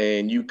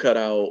 and you cut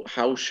out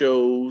house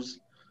shows,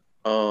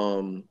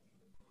 um,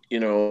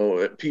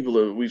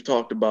 we've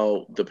talked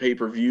about the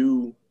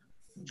pay-per-view,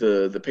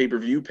 the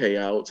pay-per-view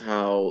payouts,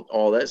 how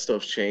all that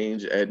stuff's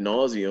changed ad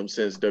nauseum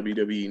since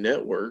WWE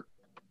Network.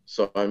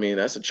 So I mean,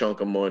 that's a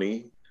chunk of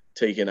money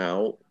taken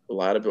out. A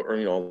lot of it, or,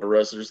 the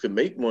wrestlers could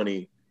make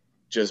money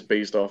just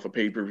based off of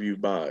pay-per-view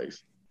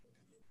buys.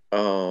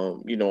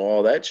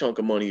 All that chunk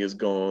of money is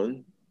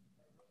gone.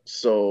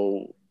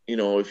 So,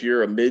 if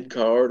you're a mid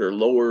card or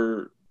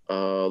lower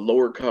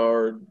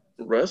card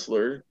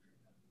wrestler,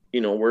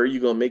 where are you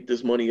gonna make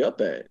this money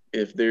up at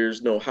if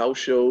there's no house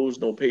shows,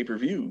 no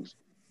pay-per-views?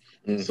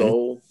 Mm-hmm.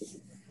 So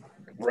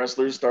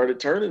wrestlers started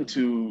turning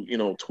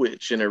to,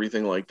 Twitch and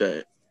everything like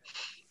that.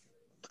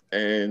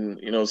 And,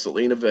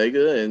 Selena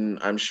Vega and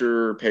I'm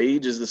sure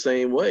Paige is the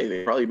same way.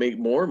 They probably make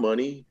more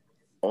money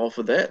off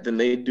of that than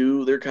they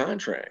do their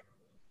contract.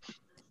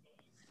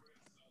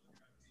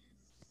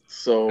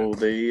 So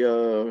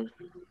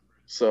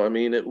I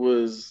mean, it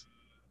was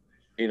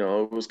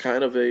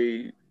kind of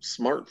a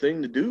smart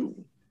thing to do.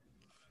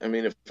 I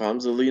mean, if I'm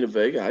Zelina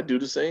Vega, I'd do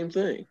the same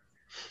thing.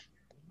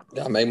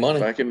 Yeah, make money.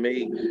 If I can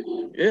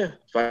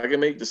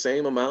make the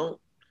same amount,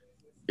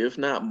 if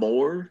not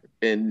more,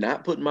 and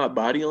not putting my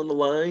body on the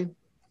line,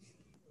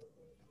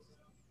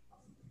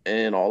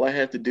 and all I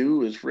have to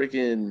do is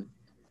freaking,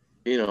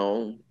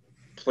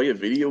 play a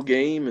video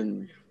game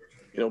and,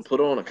 put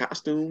on a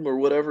costume or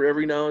whatever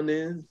every now and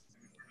then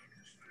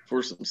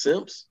for some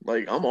simps,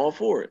 like I'm all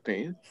for it,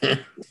 man.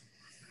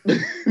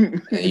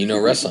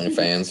 And wrestling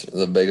fans are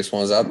the biggest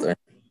ones out there.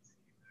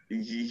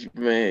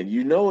 Man,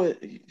 you know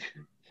it.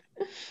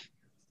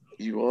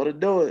 You ought to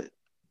do it.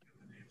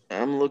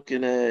 I'm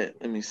looking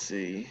at, let me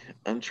see.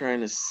 I'm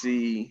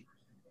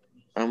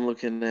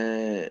looking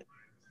at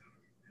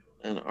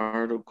an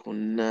article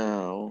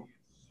now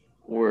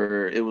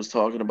where it was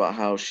talking about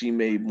how she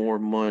made more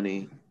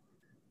money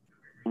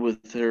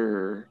with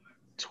her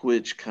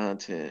Twitch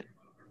content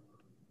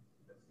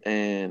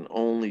and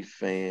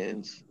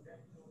OnlyFans.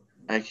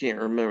 I can't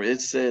remember.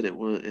 It said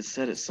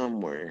it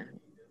somewhere,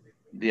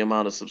 the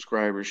amount of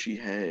subscribers she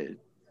had.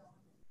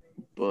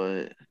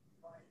 But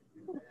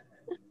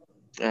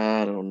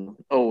I don't know.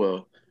 Oh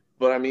well.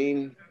 But I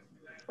mean,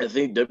 I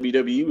think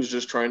WWE was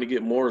just trying to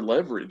get more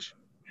leverage.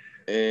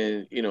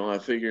 And, I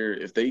figure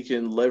if they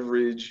can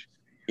leverage,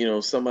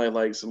 somebody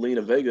like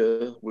Selena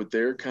Vega with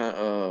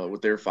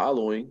their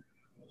following,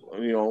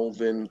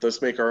 then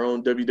let's make our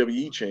own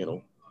WWE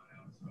channel.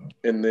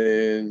 And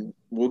then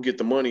we'll get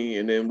the money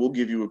and then we'll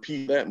give you a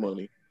piece of that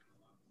money.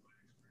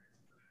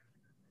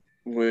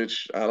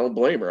 Which I don't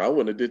blame her. I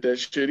wouldn't have did that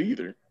shit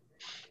either.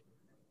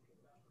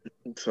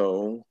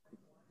 So,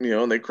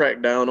 and they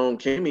cracked down on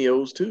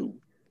cameos too.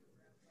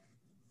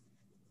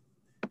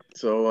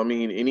 So, I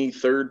mean, any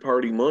third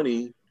party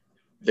money,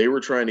 they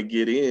were trying to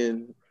get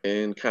in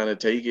and kind of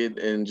take it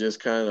and just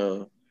kind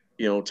of,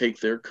 take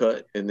their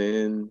cut and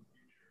then,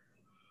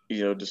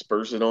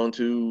 disperse it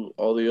onto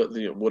all the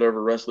other,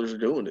 whatever wrestlers are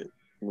doing it.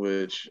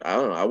 Which I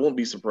don't know. I won't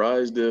be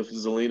surprised if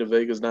Zelina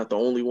Vega's not the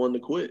only one to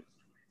quit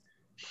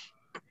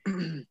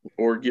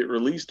or get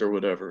released or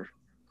whatever.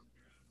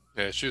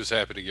 Yeah, she was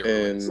happy to get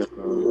released.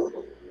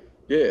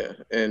 Yeah,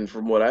 and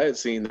from what I had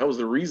seen, that was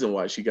the reason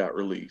why she got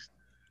released.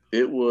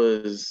 It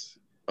was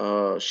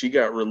she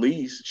got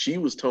released. She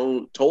was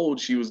told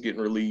she was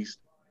getting released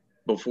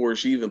before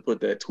she even put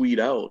that tweet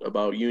out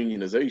about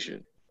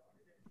unionization.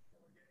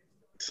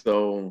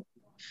 So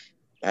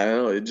I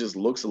don't know. It just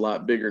looks a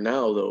lot bigger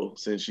now, though,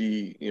 since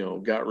she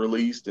got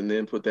released and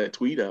then put that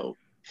tweet out.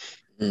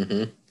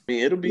 Mm-hmm. I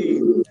mean, it'll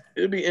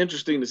be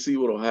interesting to see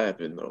what'll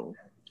happen, though.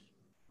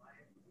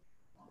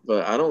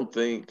 But I don't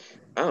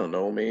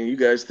know, man. You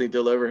guys think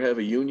they'll ever have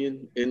a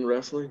union in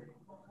wrestling?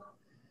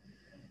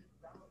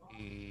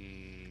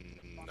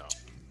 No.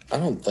 I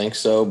don't think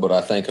so, but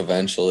I think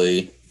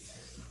eventually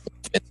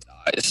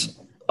dies.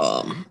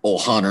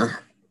 Old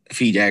Hunter, if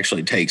he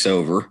actually takes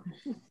over,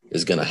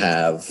 is going to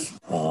have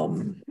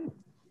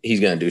he's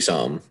going to do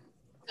something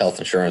health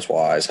insurance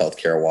wise,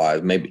 healthcare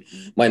wise. Maybe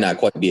might not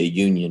quite be a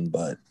union,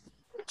 but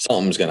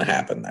something's going to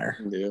happen there.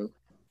 Yeah.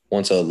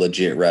 Once a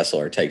legit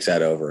wrestler takes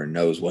that over and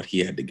knows what he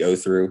had to go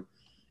through,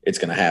 it's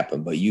going to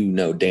happen. But you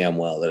know damn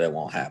well that it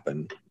won't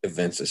happen if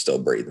Vince is still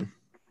breathing.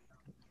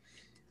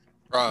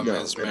 Problem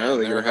is, and I don't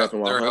think it'll happen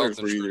while their Hunter's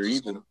health insurance breather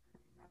is either.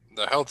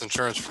 the health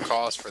insurance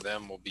cost for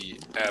them will be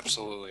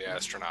absolutely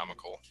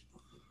astronomical.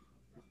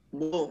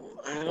 Well,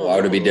 I don't Why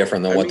would it be know.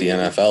 different than I what the mean,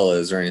 NFL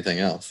is or anything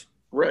else?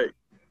 right?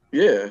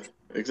 Yeah,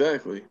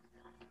 exactly. It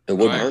I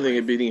wouldn't. don't think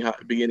it'd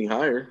be any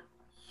higher.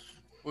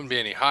 Wouldn't be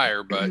any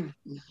higher, but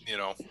you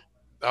know,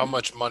 how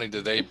much money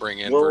do they bring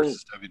in Well,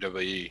 versus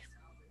WWE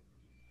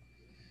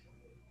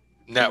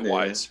net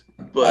wise?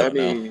 I but I don't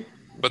know. mean,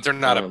 But they're I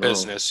not a don't know.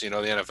 business. You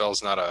know, the NFL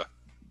is not a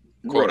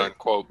quote Right.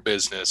 unquote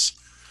business.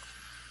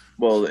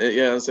 Well,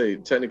 yeah, I'd say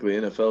technically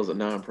NFL is a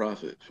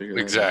nonprofit. Figure that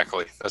out.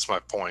 Exactly. That's my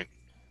point.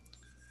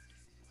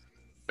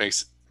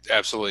 Makes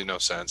absolutely no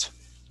sense.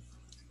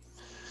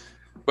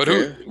 But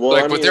who, Yeah. Well,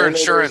 like I with mean, their I know there's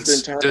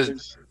insurance, been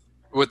times.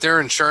 with their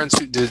insurance,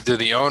 do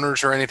the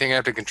owners or anything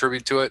have to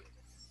contribute to it,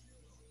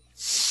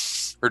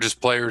 or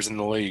just players in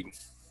the league?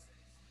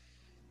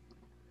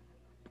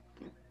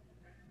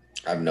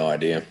 I have no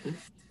idea.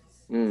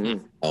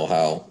 Mhm. Know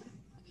how.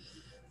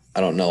 I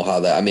don't know how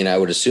that. I mean, I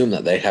would assume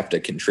that they have to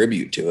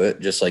contribute to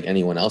it, just like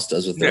anyone else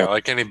does with their Yeah, own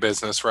like any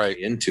business, right?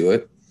 into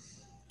it.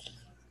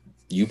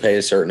 You pay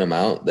a certain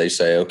amount. They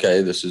say,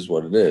 okay, this is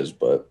what it is.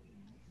 But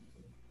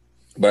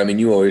I mean,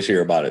 you always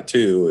hear about it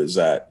too. Is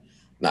that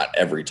not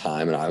every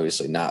time, and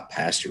obviously not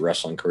past your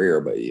wrestling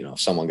career, but you know, if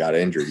someone got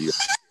injured,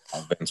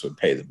 Vince would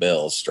pay the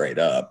bills straight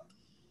up.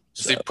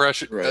 See, So,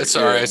 Precious. Right,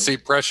 Sorry, yeah. I see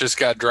Precious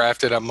got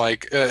drafted. I'm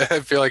like, I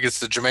feel like it's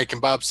the Jamaican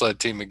bobsled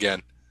team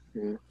again.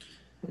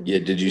 yeah.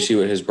 Did you see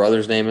what his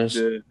brother's name is?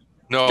 Yeah.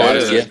 No,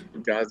 God's it is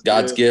gift. God's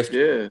God's gift.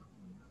 Yeah. He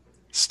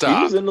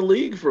stop. was in the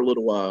league for a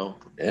little while.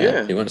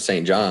 Yeah, he went to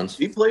St. John's.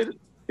 He played.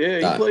 Yeah,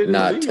 he Not played in the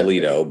not league.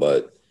 Toledo,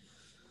 but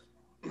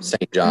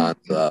St. John's,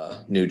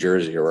 New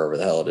Jersey, or wherever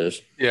the hell it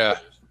is. Yeah,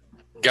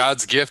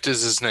 God's gift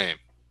is his name.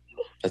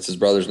 That's his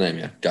brother's name.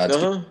 Yeah, God's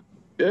gift.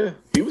 Yeah,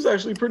 he was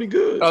actually pretty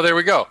good. Oh, there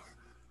we go.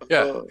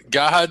 Yeah, Uh,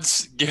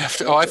 God's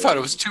gift. Oh, I thought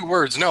it was 2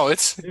 words. No,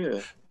 it's yeah.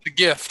 the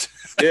gift.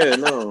 Yeah.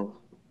 No.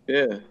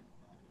 Yeah.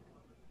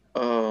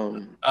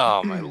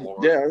 Oh my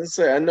lord. Yeah, I was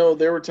gonna say I know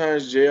there were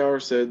times JR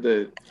said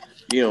that,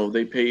 you know,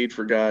 they paid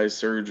for guys'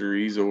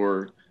 surgeries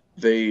or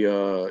they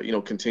you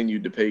know,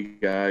 continued to pay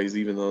guys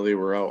even though they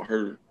were out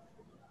hurt.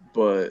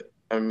 But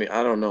I mean,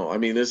 I don't know. I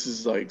mean, this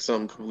is like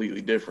something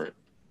completely different.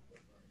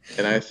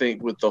 And I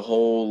think with the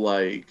whole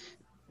like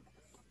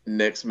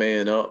next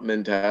man up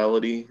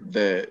mentality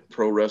that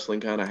pro wrestling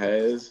kind of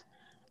has,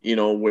 you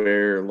know,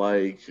 where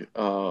like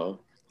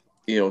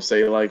you know,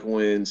 say like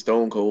when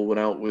Stone Cold went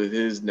out with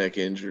his neck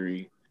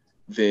injury,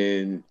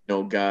 then you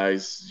know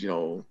guys, you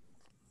know,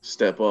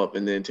 step up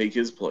and then take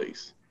his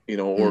place, you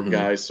know, or Mhm.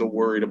 guys so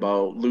worried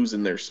about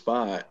losing their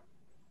spot,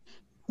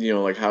 you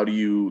know, like how do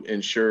you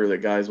ensure that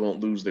guys won't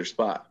lose their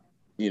spot,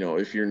 you know,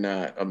 if you're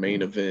not a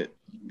main event,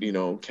 you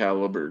know,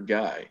 caliber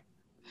guy.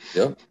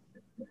 Yep.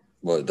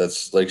 Well,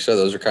 that's like I said,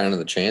 those are kind of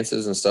the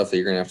chances and stuff that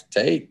you're gonna have to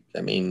take.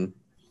 I mean,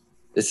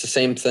 it's the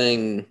same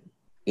thing,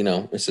 you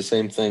know, it's the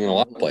same thing in a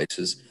lot of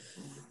places.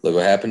 Look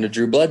what happened to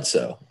Drew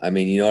Bledsoe. I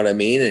mean, you know what I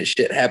mean? And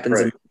shit happens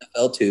in Right. the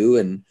NFL too,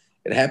 and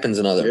it happens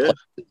in other Yeah.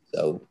 places.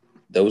 So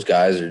those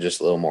guys are just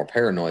a little more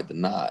paranoid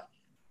than not.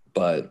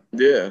 But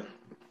Yeah.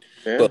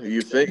 Yeah. But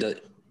You think?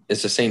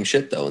 it's the same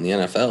shit though. In the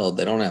NFL,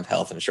 they don't have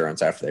health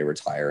insurance after they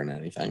retire and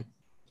anything.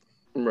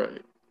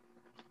 Right.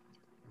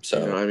 So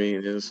You know, I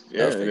mean, it's gotta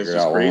and it's figure it just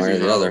out one way crazy or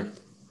the how, other.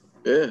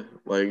 yeah,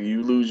 like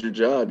you lose your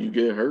job, you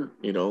get hurt.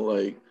 You know,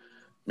 like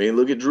man,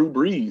 look at Drew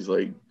Brees.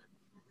 Like,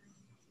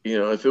 you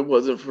know, if it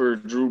wasn't for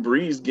Drew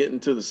Brees getting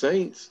to the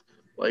Saints,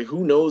 like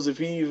who knows if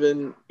he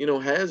even, you know,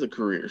 has a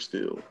career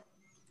still.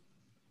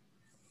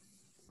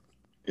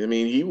 I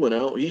mean, he went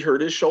out, he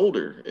hurt his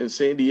shoulder in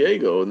San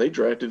Diego, and they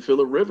drafted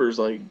Phillip Rivers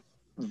like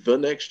the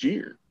next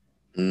year.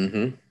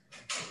 Mm-hmm.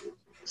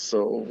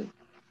 So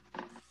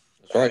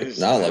That's right.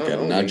 Now look at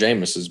him. Now man.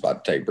 Jameis is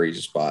about to take Brees'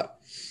 spot.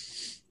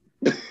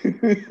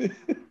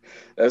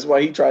 That's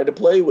why he tried to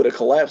play with a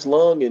collapsed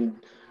lung and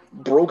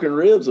broken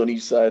ribs on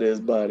each side of his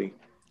body.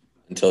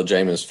 Until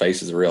Jameis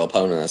faces a real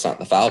opponent that's not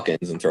the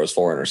Falcons and throws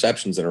 4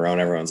 interceptions in a row,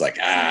 and everyone's like,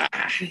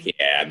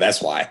 yeah,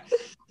 that's why.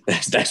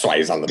 That's why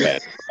he's on the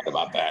bench.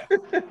 Forgot about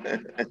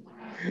that.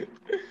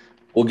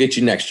 We'll get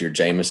you next year,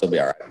 Jameis. He'll be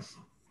all right.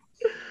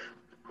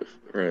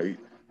 Right.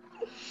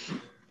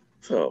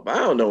 So I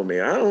don't know,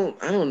 man.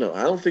 I don't know.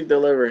 I don't think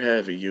they'll ever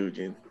have a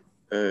union.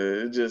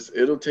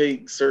 It'll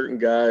take certain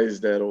guys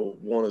that'll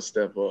want to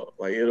step up.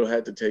 Like it'll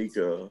have to take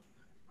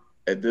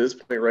at this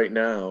point right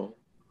now,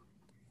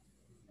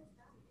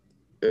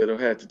 it'll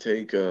have to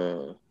take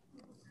a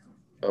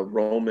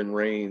Roman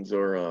Reigns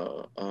or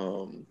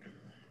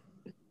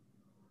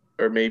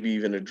maybe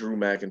even a Drew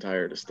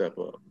McIntyre to step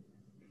up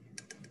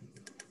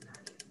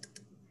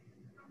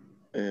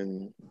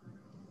and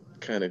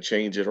kind of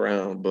change it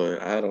around.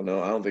 But I don't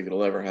know. I don't think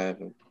it'll ever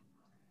happen.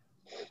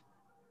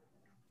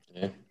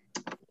 Yeah.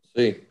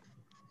 See.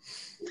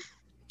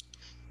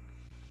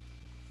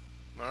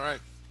 All right.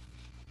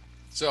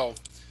 So,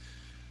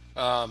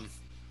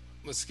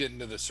 let's get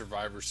into the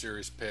Survivor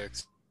Series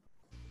picks.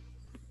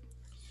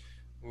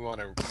 We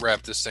want to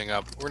wrap this thing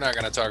up. We're not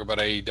going to talk about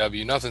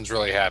AEW. Nothing's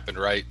really happened,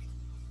 right?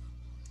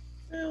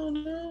 Hell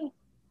no.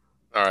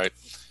 All right.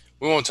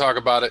 we won't talk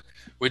about it.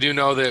 We do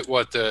know that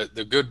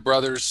the Good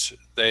Brothers,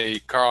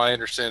 Carl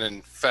Anderson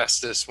and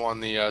Festus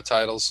won the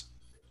titles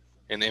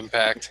in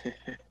Impact.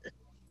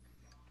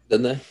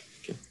 Didn't they?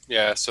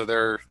 Yeah, so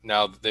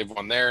they've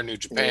won there. New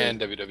Japan,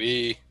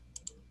 WWE.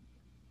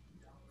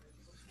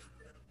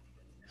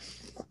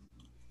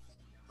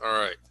 All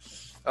right.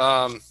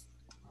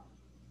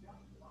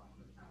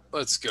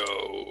 Let's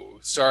go.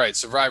 So, all right,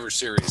 Survivor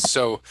Series.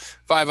 So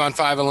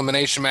 5-on-5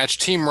 elimination match.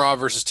 Team Raw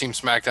versus Team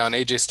SmackDown.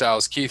 AJ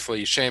Styles, Keith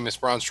Lee, Sheamus,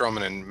 Braun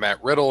Strowman, and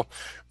Matt Riddle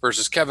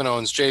versus Kevin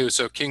Owens, Jey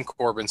Uso, King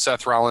Corbin,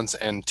 Seth Rollins,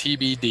 and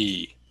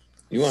TBD.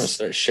 You want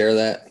to share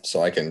that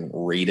so I can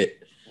read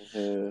it?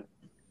 Yeah.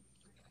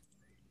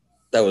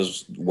 That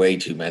was way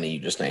too many you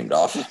just named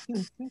off.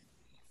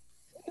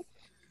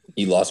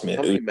 You lost me.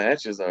 How many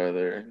matches are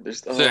there?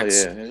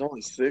 Six. There's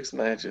only 6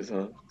 matches,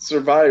 huh?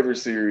 Survivor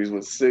Series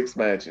with 6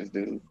 matches,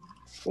 dude.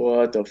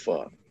 What the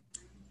fuck?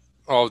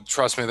 Oh,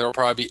 trust me, there will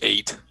probably be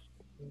 8.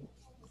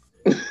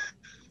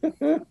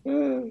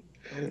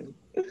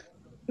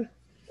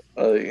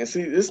 And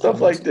see, it's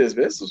stuff like this.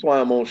 This is why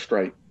I'm on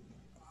strike.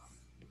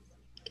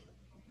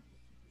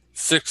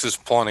 6 is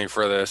plenty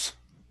for this.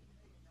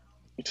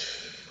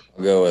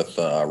 I'll go with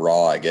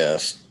Raw, I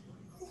guess.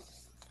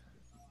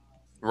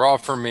 Raw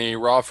for me,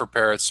 Raw for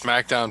Parrot,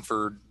 SmackDown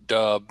for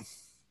Dub.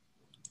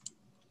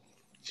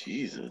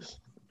 Jesus.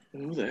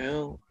 Who the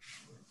hell?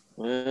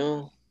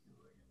 Well,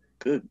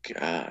 good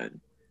God.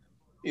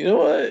 You know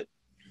what?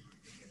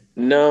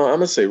 No, I'm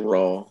going to say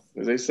Raw.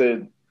 Because they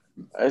said,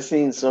 I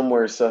seen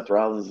somewhere Seth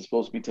Rollins is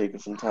supposed to be taking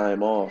some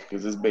time off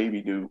because his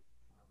baby due.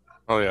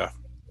 Oh, yeah.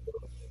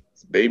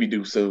 His baby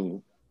due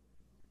soon.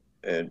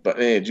 But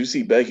man, did you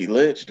see Becky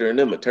Lynch during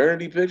them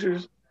maternity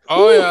pictures?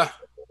 Oh, Whew. yeah.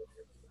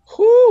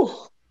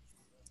 Whew.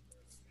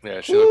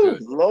 Yeah, she looked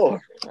good.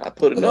 Lord, I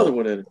put another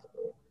one in it.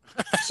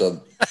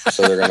 So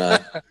they're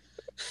gonna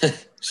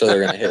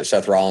hit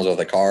Seth Rollins with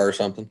a car or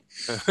something.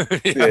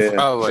 Yeah,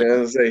 probably.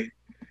 Yeah, say,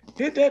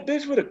 hit that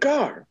bitch with a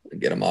car.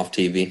 Get him off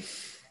TV.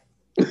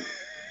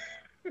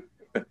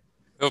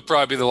 He'll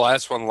probably be the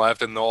last one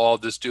left, and they'll all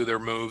just do their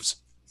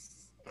moves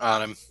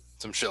on him.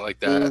 Some shit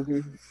like that.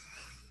 Mm-hmm.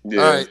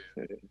 Yeah. All right.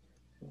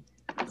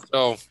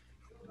 So,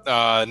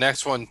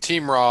 next one,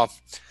 Team Raw.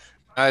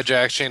 Nia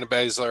Jax, Shayna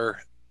Baszler,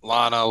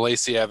 Lana,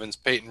 Lacey Evans,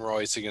 Peyton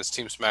Royce against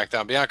Team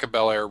SmackDown, Bianca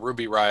Belair,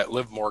 Ruby Riott,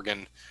 Liv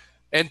Morgan,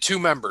 and 2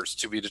 members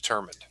to be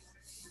determined.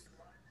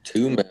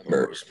 2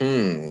 members.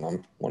 I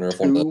wonder if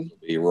one of them will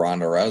be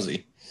Ronda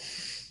Rousey.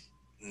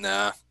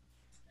 Nah.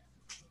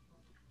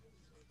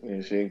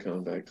 Yeah, she ain't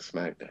coming back to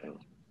SmackDown.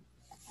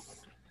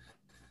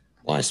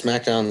 Why?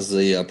 SmackDown's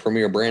the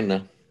premier brand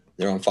now.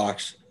 They're on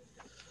Fox.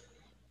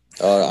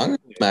 I'm going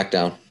to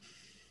SmackDown.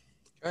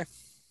 Okay.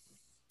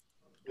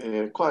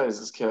 Yeah, quiet as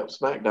it's kept,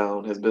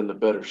 SmackDown has been the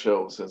better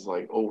show since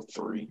like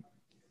 03.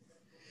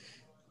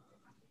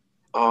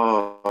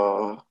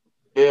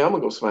 Yeah, I'm gonna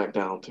go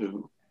SmackDown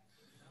too.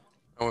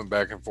 I went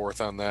back and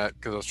forth on that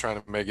because I was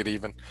trying to make it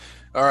even.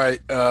 All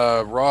right,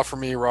 Raw for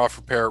me, Raw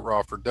for Parrot,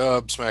 Raw for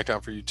Dub,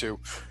 SmackDown for you two.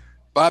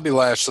 Bobby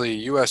Lashley,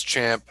 U.S.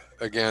 champ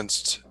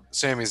against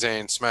Sami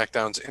Zayn,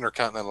 SmackDown's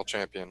Intercontinental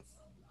Champion.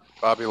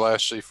 Bobby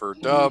Lashley for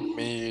Dub,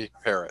 me,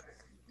 Parrot.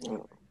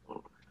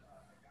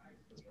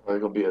 Probably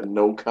gonna be a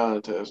no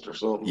contest or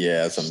something.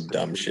 Yeah, some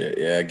dumb shit.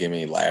 Yeah, give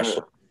me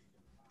Lashley.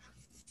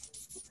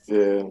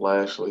 Yeah,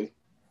 Lashley.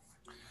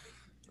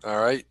 All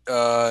right,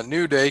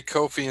 New Day,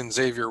 Kofi and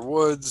Xavier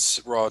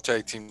Woods, Raw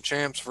Tag Team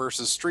Champs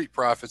versus Street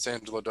Profits,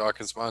 Angelo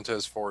Dawkins,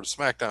 Montez Ford,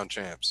 SmackDown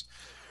Champs.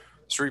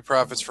 Street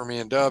Profits for me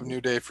and Dub,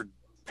 New Day for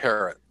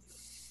Parrot.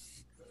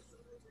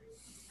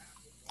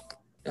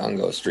 I'm going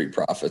to go Street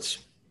Profits.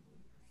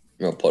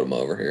 I'm going to put them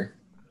over here.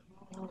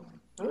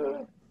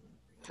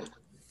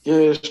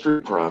 Yeah,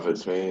 Street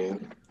Profits,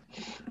 man.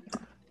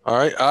 All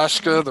right,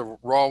 Asuka, the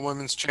Raw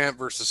Women's Champ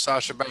versus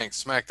Sasha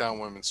Banks,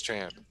 SmackDown Women's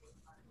Champ.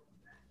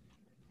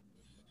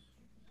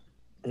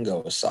 I'm going to go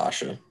with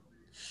Sasha.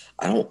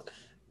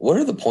 What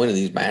are the point of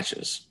these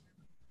matches?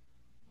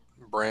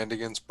 Brand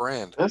against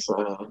brand. That's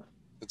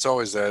It's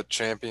always that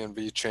champion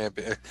v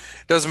champion. It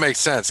doesn't make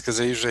sense because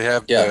they usually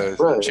have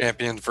right.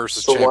 champion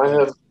versus so champion. Why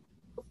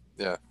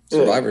have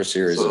Survivor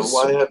Series so is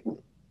why have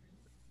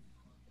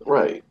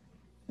right?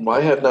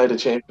 Why have Night of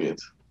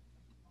Champions?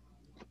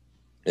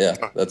 Yeah,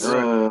 that's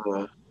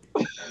Go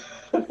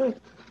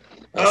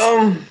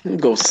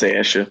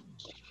Sasha.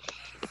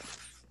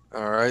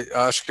 All right,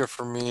 Asuka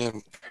for me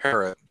and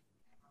Parrot.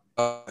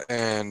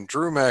 And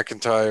Drew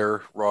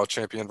McIntyre, Raw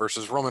Champion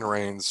versus Roman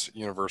Reigns,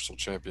 Universal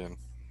Champion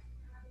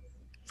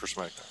for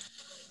SmackDown.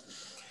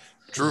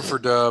 Drew for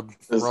Dub,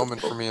 Roman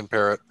for me and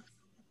Parrot.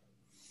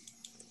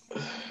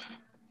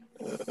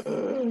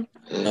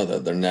 no,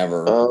 they're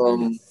never.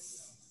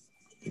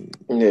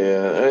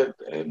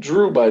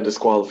 Drew by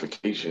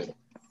disqualification.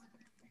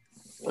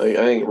 Like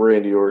I think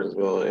Randy Orton's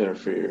gonna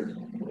interfere.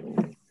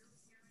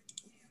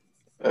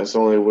 That's the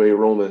only way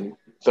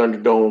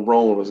Thunderdome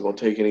Roman was gonna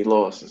take any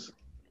losses.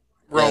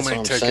 Roman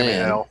ain't taking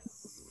an L.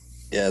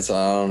 Yeah, so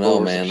I don't know,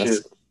 man.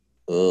 That's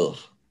ugh.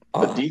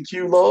 A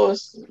DQ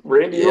loss?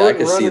 Randy Yeah, I Orton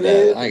can see running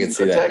that. in, I can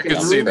see that. I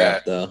can see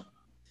that. Though.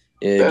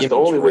 Yeah, That's give the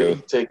me only way Drew.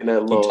 he's taking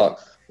that He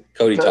loss.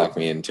 Cody talked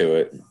me into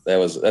it.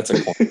 That's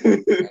a coin.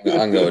 I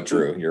can go with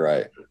Drew. You're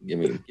right. Give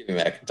me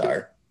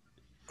McIntyre.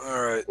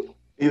 All right.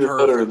 Either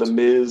better, Perfect. the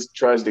Miz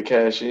tries to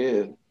cash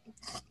in.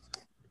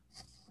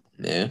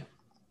 Yeah.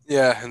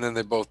 Yeah, and then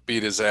they both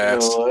beat his You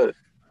ass. know what?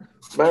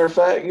 Matter of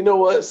fact, you know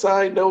what?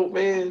 Side note,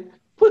 man,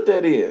 put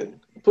that in.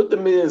 Put the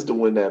Miz to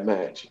win that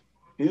match.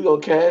 He's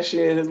gonna cash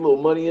in his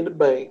little money in the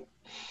bank,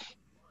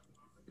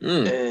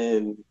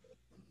 and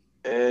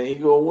he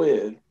gonna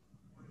win.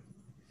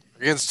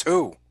 Against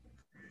who?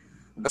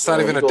 That's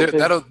not even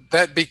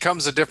that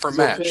becomes a different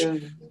match.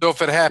 So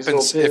if it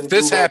happens, if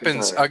this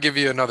happens, I'll give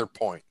you another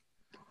point.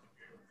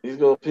 He's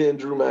gonna pin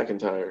Drew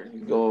McIntyre.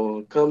 He's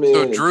gonna come in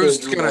and pin Drew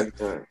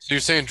McIntyre. So you're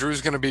saying Drew's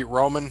gonna beat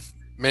Roman,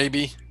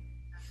 maybe?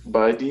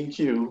 By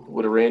DQ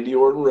with a Randy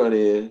Orton run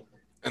in.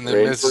 And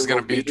then Miz is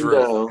gonna beat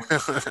Drew.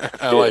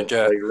 I like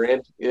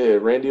that.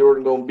 Randy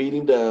Orton gonna beat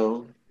him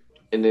down,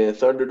 and then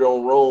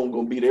Thunderdome Rome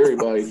gonna beat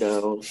everybody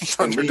down.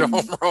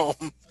 Thunderdome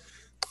Rome.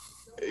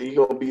 He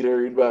gonna beat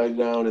everybody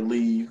down and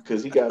leave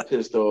because he got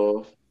pissed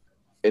off,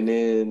 and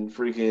then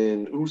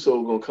freaking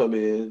Uso gonna come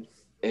in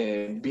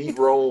and beat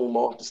Rome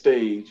off the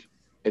stage,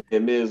 and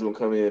then Miz gonna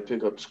come in and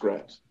pick up the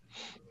scraps.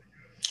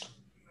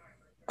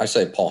 I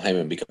say Paul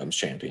Heyman becomes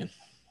champion.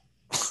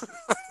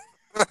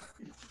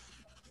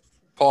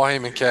 Paul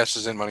Heyman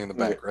cashes in Money in the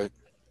Bank, right?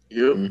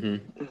 Yep.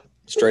 Mm-hmm.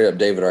 Straight up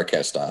David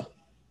Arquette style.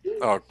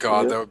 Oh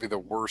God, that would be the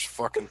worst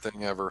fucking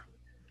thing ever.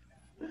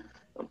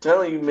 I'm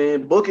telling you,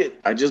 man, book it.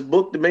 I just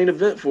booked the main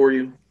event for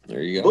you.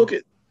 There you go. Book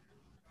it.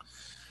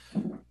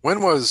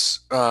 When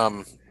was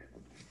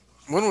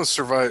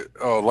Survive?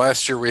 Oh,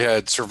 last year we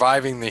had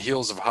Surviving the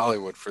Heels of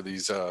Hollywood for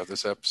these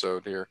this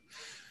episode here.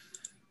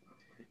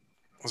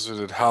 Was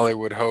it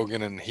Hollywood,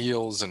 Hogan, and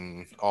Heels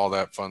and all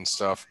that fun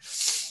stuff?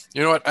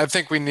 You know what? I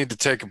think we need to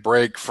take a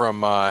break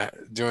from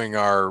doing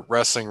our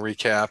wrestling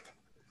recap.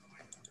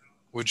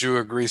 Would you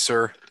agree,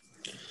 sir?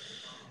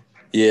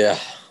 Yeah.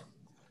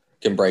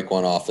 Can break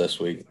one off this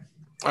week.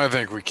 I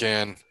think we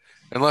can,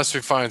 unless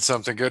we find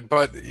something good.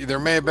 But there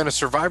may have been a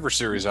Survivor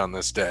Series on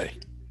this day.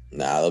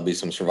 Nah, there'll be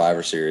some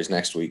Survivor Series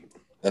next week.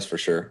 That's for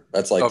sure.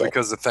 That's like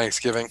because of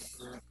Thanksgiving.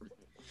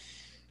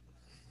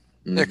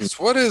 Mm-hmm. Yeah, 'cause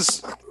what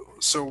is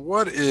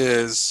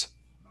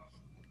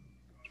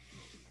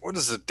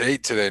the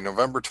date today?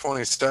 November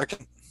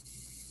 22nd?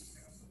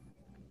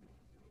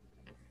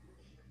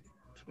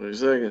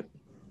 22nd.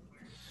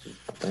 I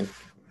think.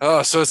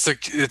 Oh, so it's the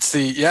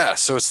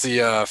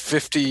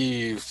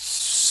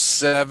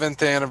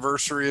 57th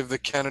anniversary of the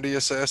Kennedy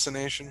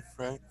assassination,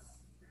 right?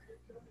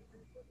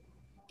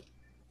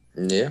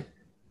 Yeah.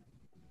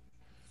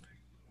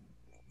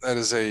 That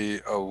is a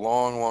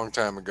long, long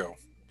time ago.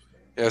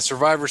 Yeah,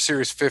 Survivor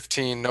Series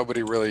 15,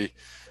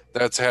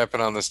 that's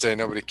happened on this day.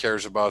 Nobody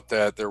cares about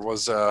that. There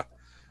was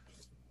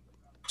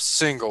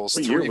singles.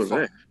 What year was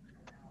that?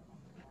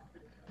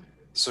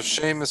 So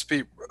Sheamus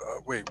beat,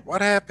 wait,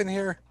 what happened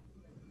here?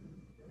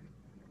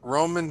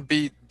 Roman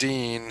beat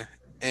Dean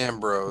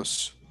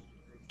Ambrose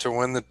to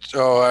win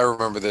I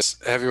remember this,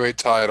 heavyweight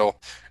title,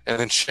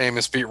 and then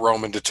Sheamus beat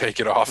Roman to take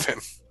it off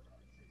him.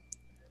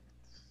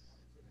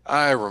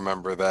 I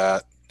remember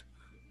that.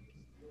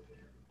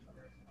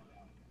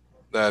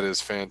 That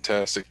is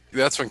fantastic.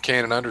 That's when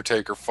Kane and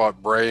Undertaker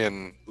fought Bray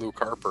and Luke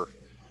Harper.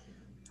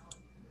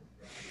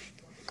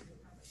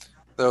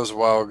 That was a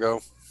while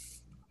ago.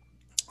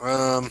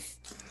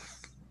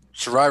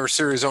 Survivor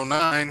Series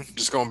 09,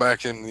 just going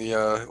back in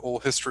the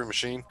old history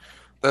machine.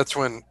 That's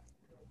when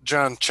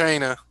John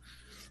Cena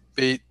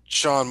beat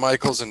Shawn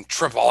Michaels and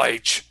Triple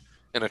H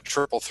in a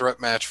triple threat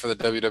match for the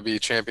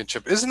WWE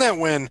Championship. Isn't that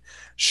when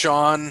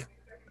Shawn,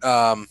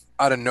 out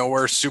of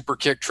nowhere, super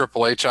kicked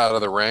Triple H out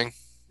of the ring?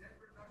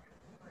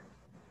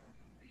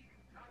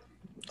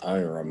 I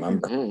don't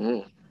remember.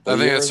 Mm-hmm. I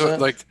think it's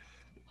like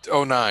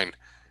 09.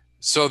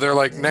 So they're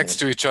like next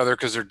to each other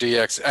because they're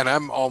DX, and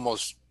I'm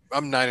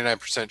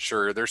 99%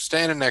 sure they're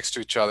standing next to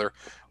each other,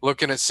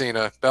 looking at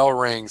Cena. Bell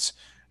rings,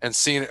 and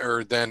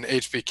then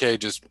HBK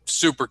just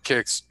super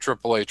kicks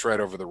Triple H right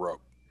over the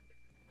rope.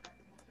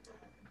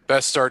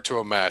 Best start to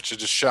a match. It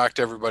just shocked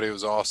everybody. It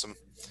was awesome.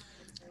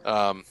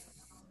 And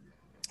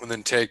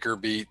then Taker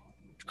beat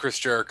Chris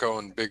Jericho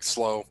and Big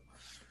Slow.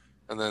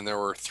 And then there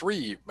were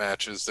 3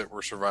 matches that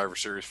were Survivor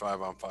Series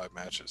 5-on-5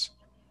 matches.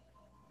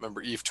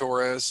 Remember Eve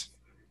Torres,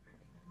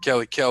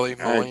 Kelly,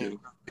 Moline,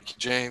 Mickey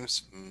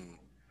James,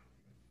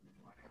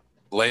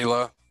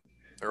 Layla.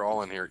 They're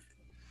all in here.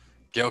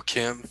 Gail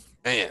Kim.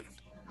 Man.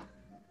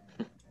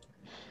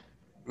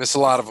 Miss a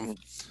lot of them.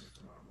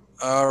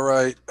 All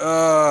right.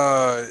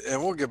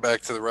 And we'll get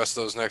back to the rest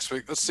of those next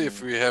week. Let's see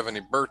if we have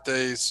any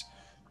birthdays.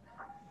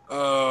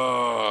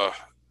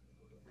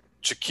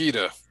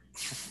 Chiquita.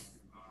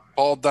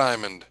 Paul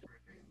Diamond.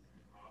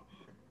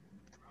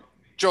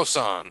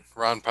 Josan.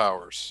 Ron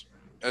Powers.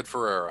 Ed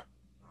Ferreira.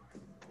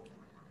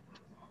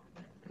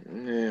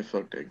 Yeah,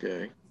 fuck that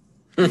guy.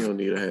 You don't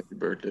need a happy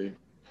birthday.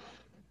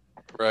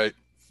 Right.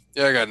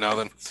 Yeah, I got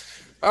nothing.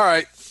 All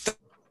right.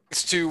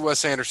 Thanks to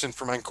Wes Anderson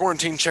for Mind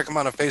Quarantine. Check him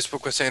out on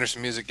Facebook, Wes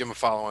Anderson Music. Give him a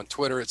follow on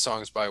Twitter at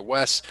Songs by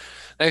Wes.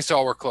 Thanks to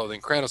All Work Clothing,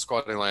 Crandall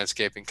Squatting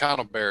Landscaping,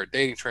 Connell Barrett,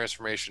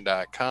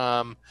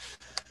 DatingTransformation.com.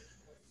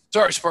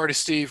 Sorry, Sparty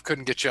Steve,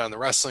 couldn't get you on the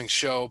wrestling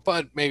show,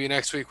 but maybe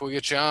next week we'll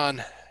get you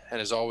on. And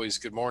as always,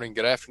 good morning,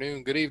 good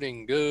afternoon, good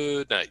evening,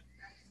 good night.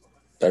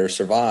 Better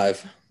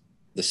survive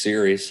the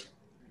series.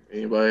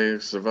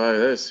 Anybody survive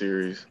that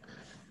series,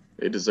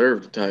 they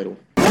deserve the title.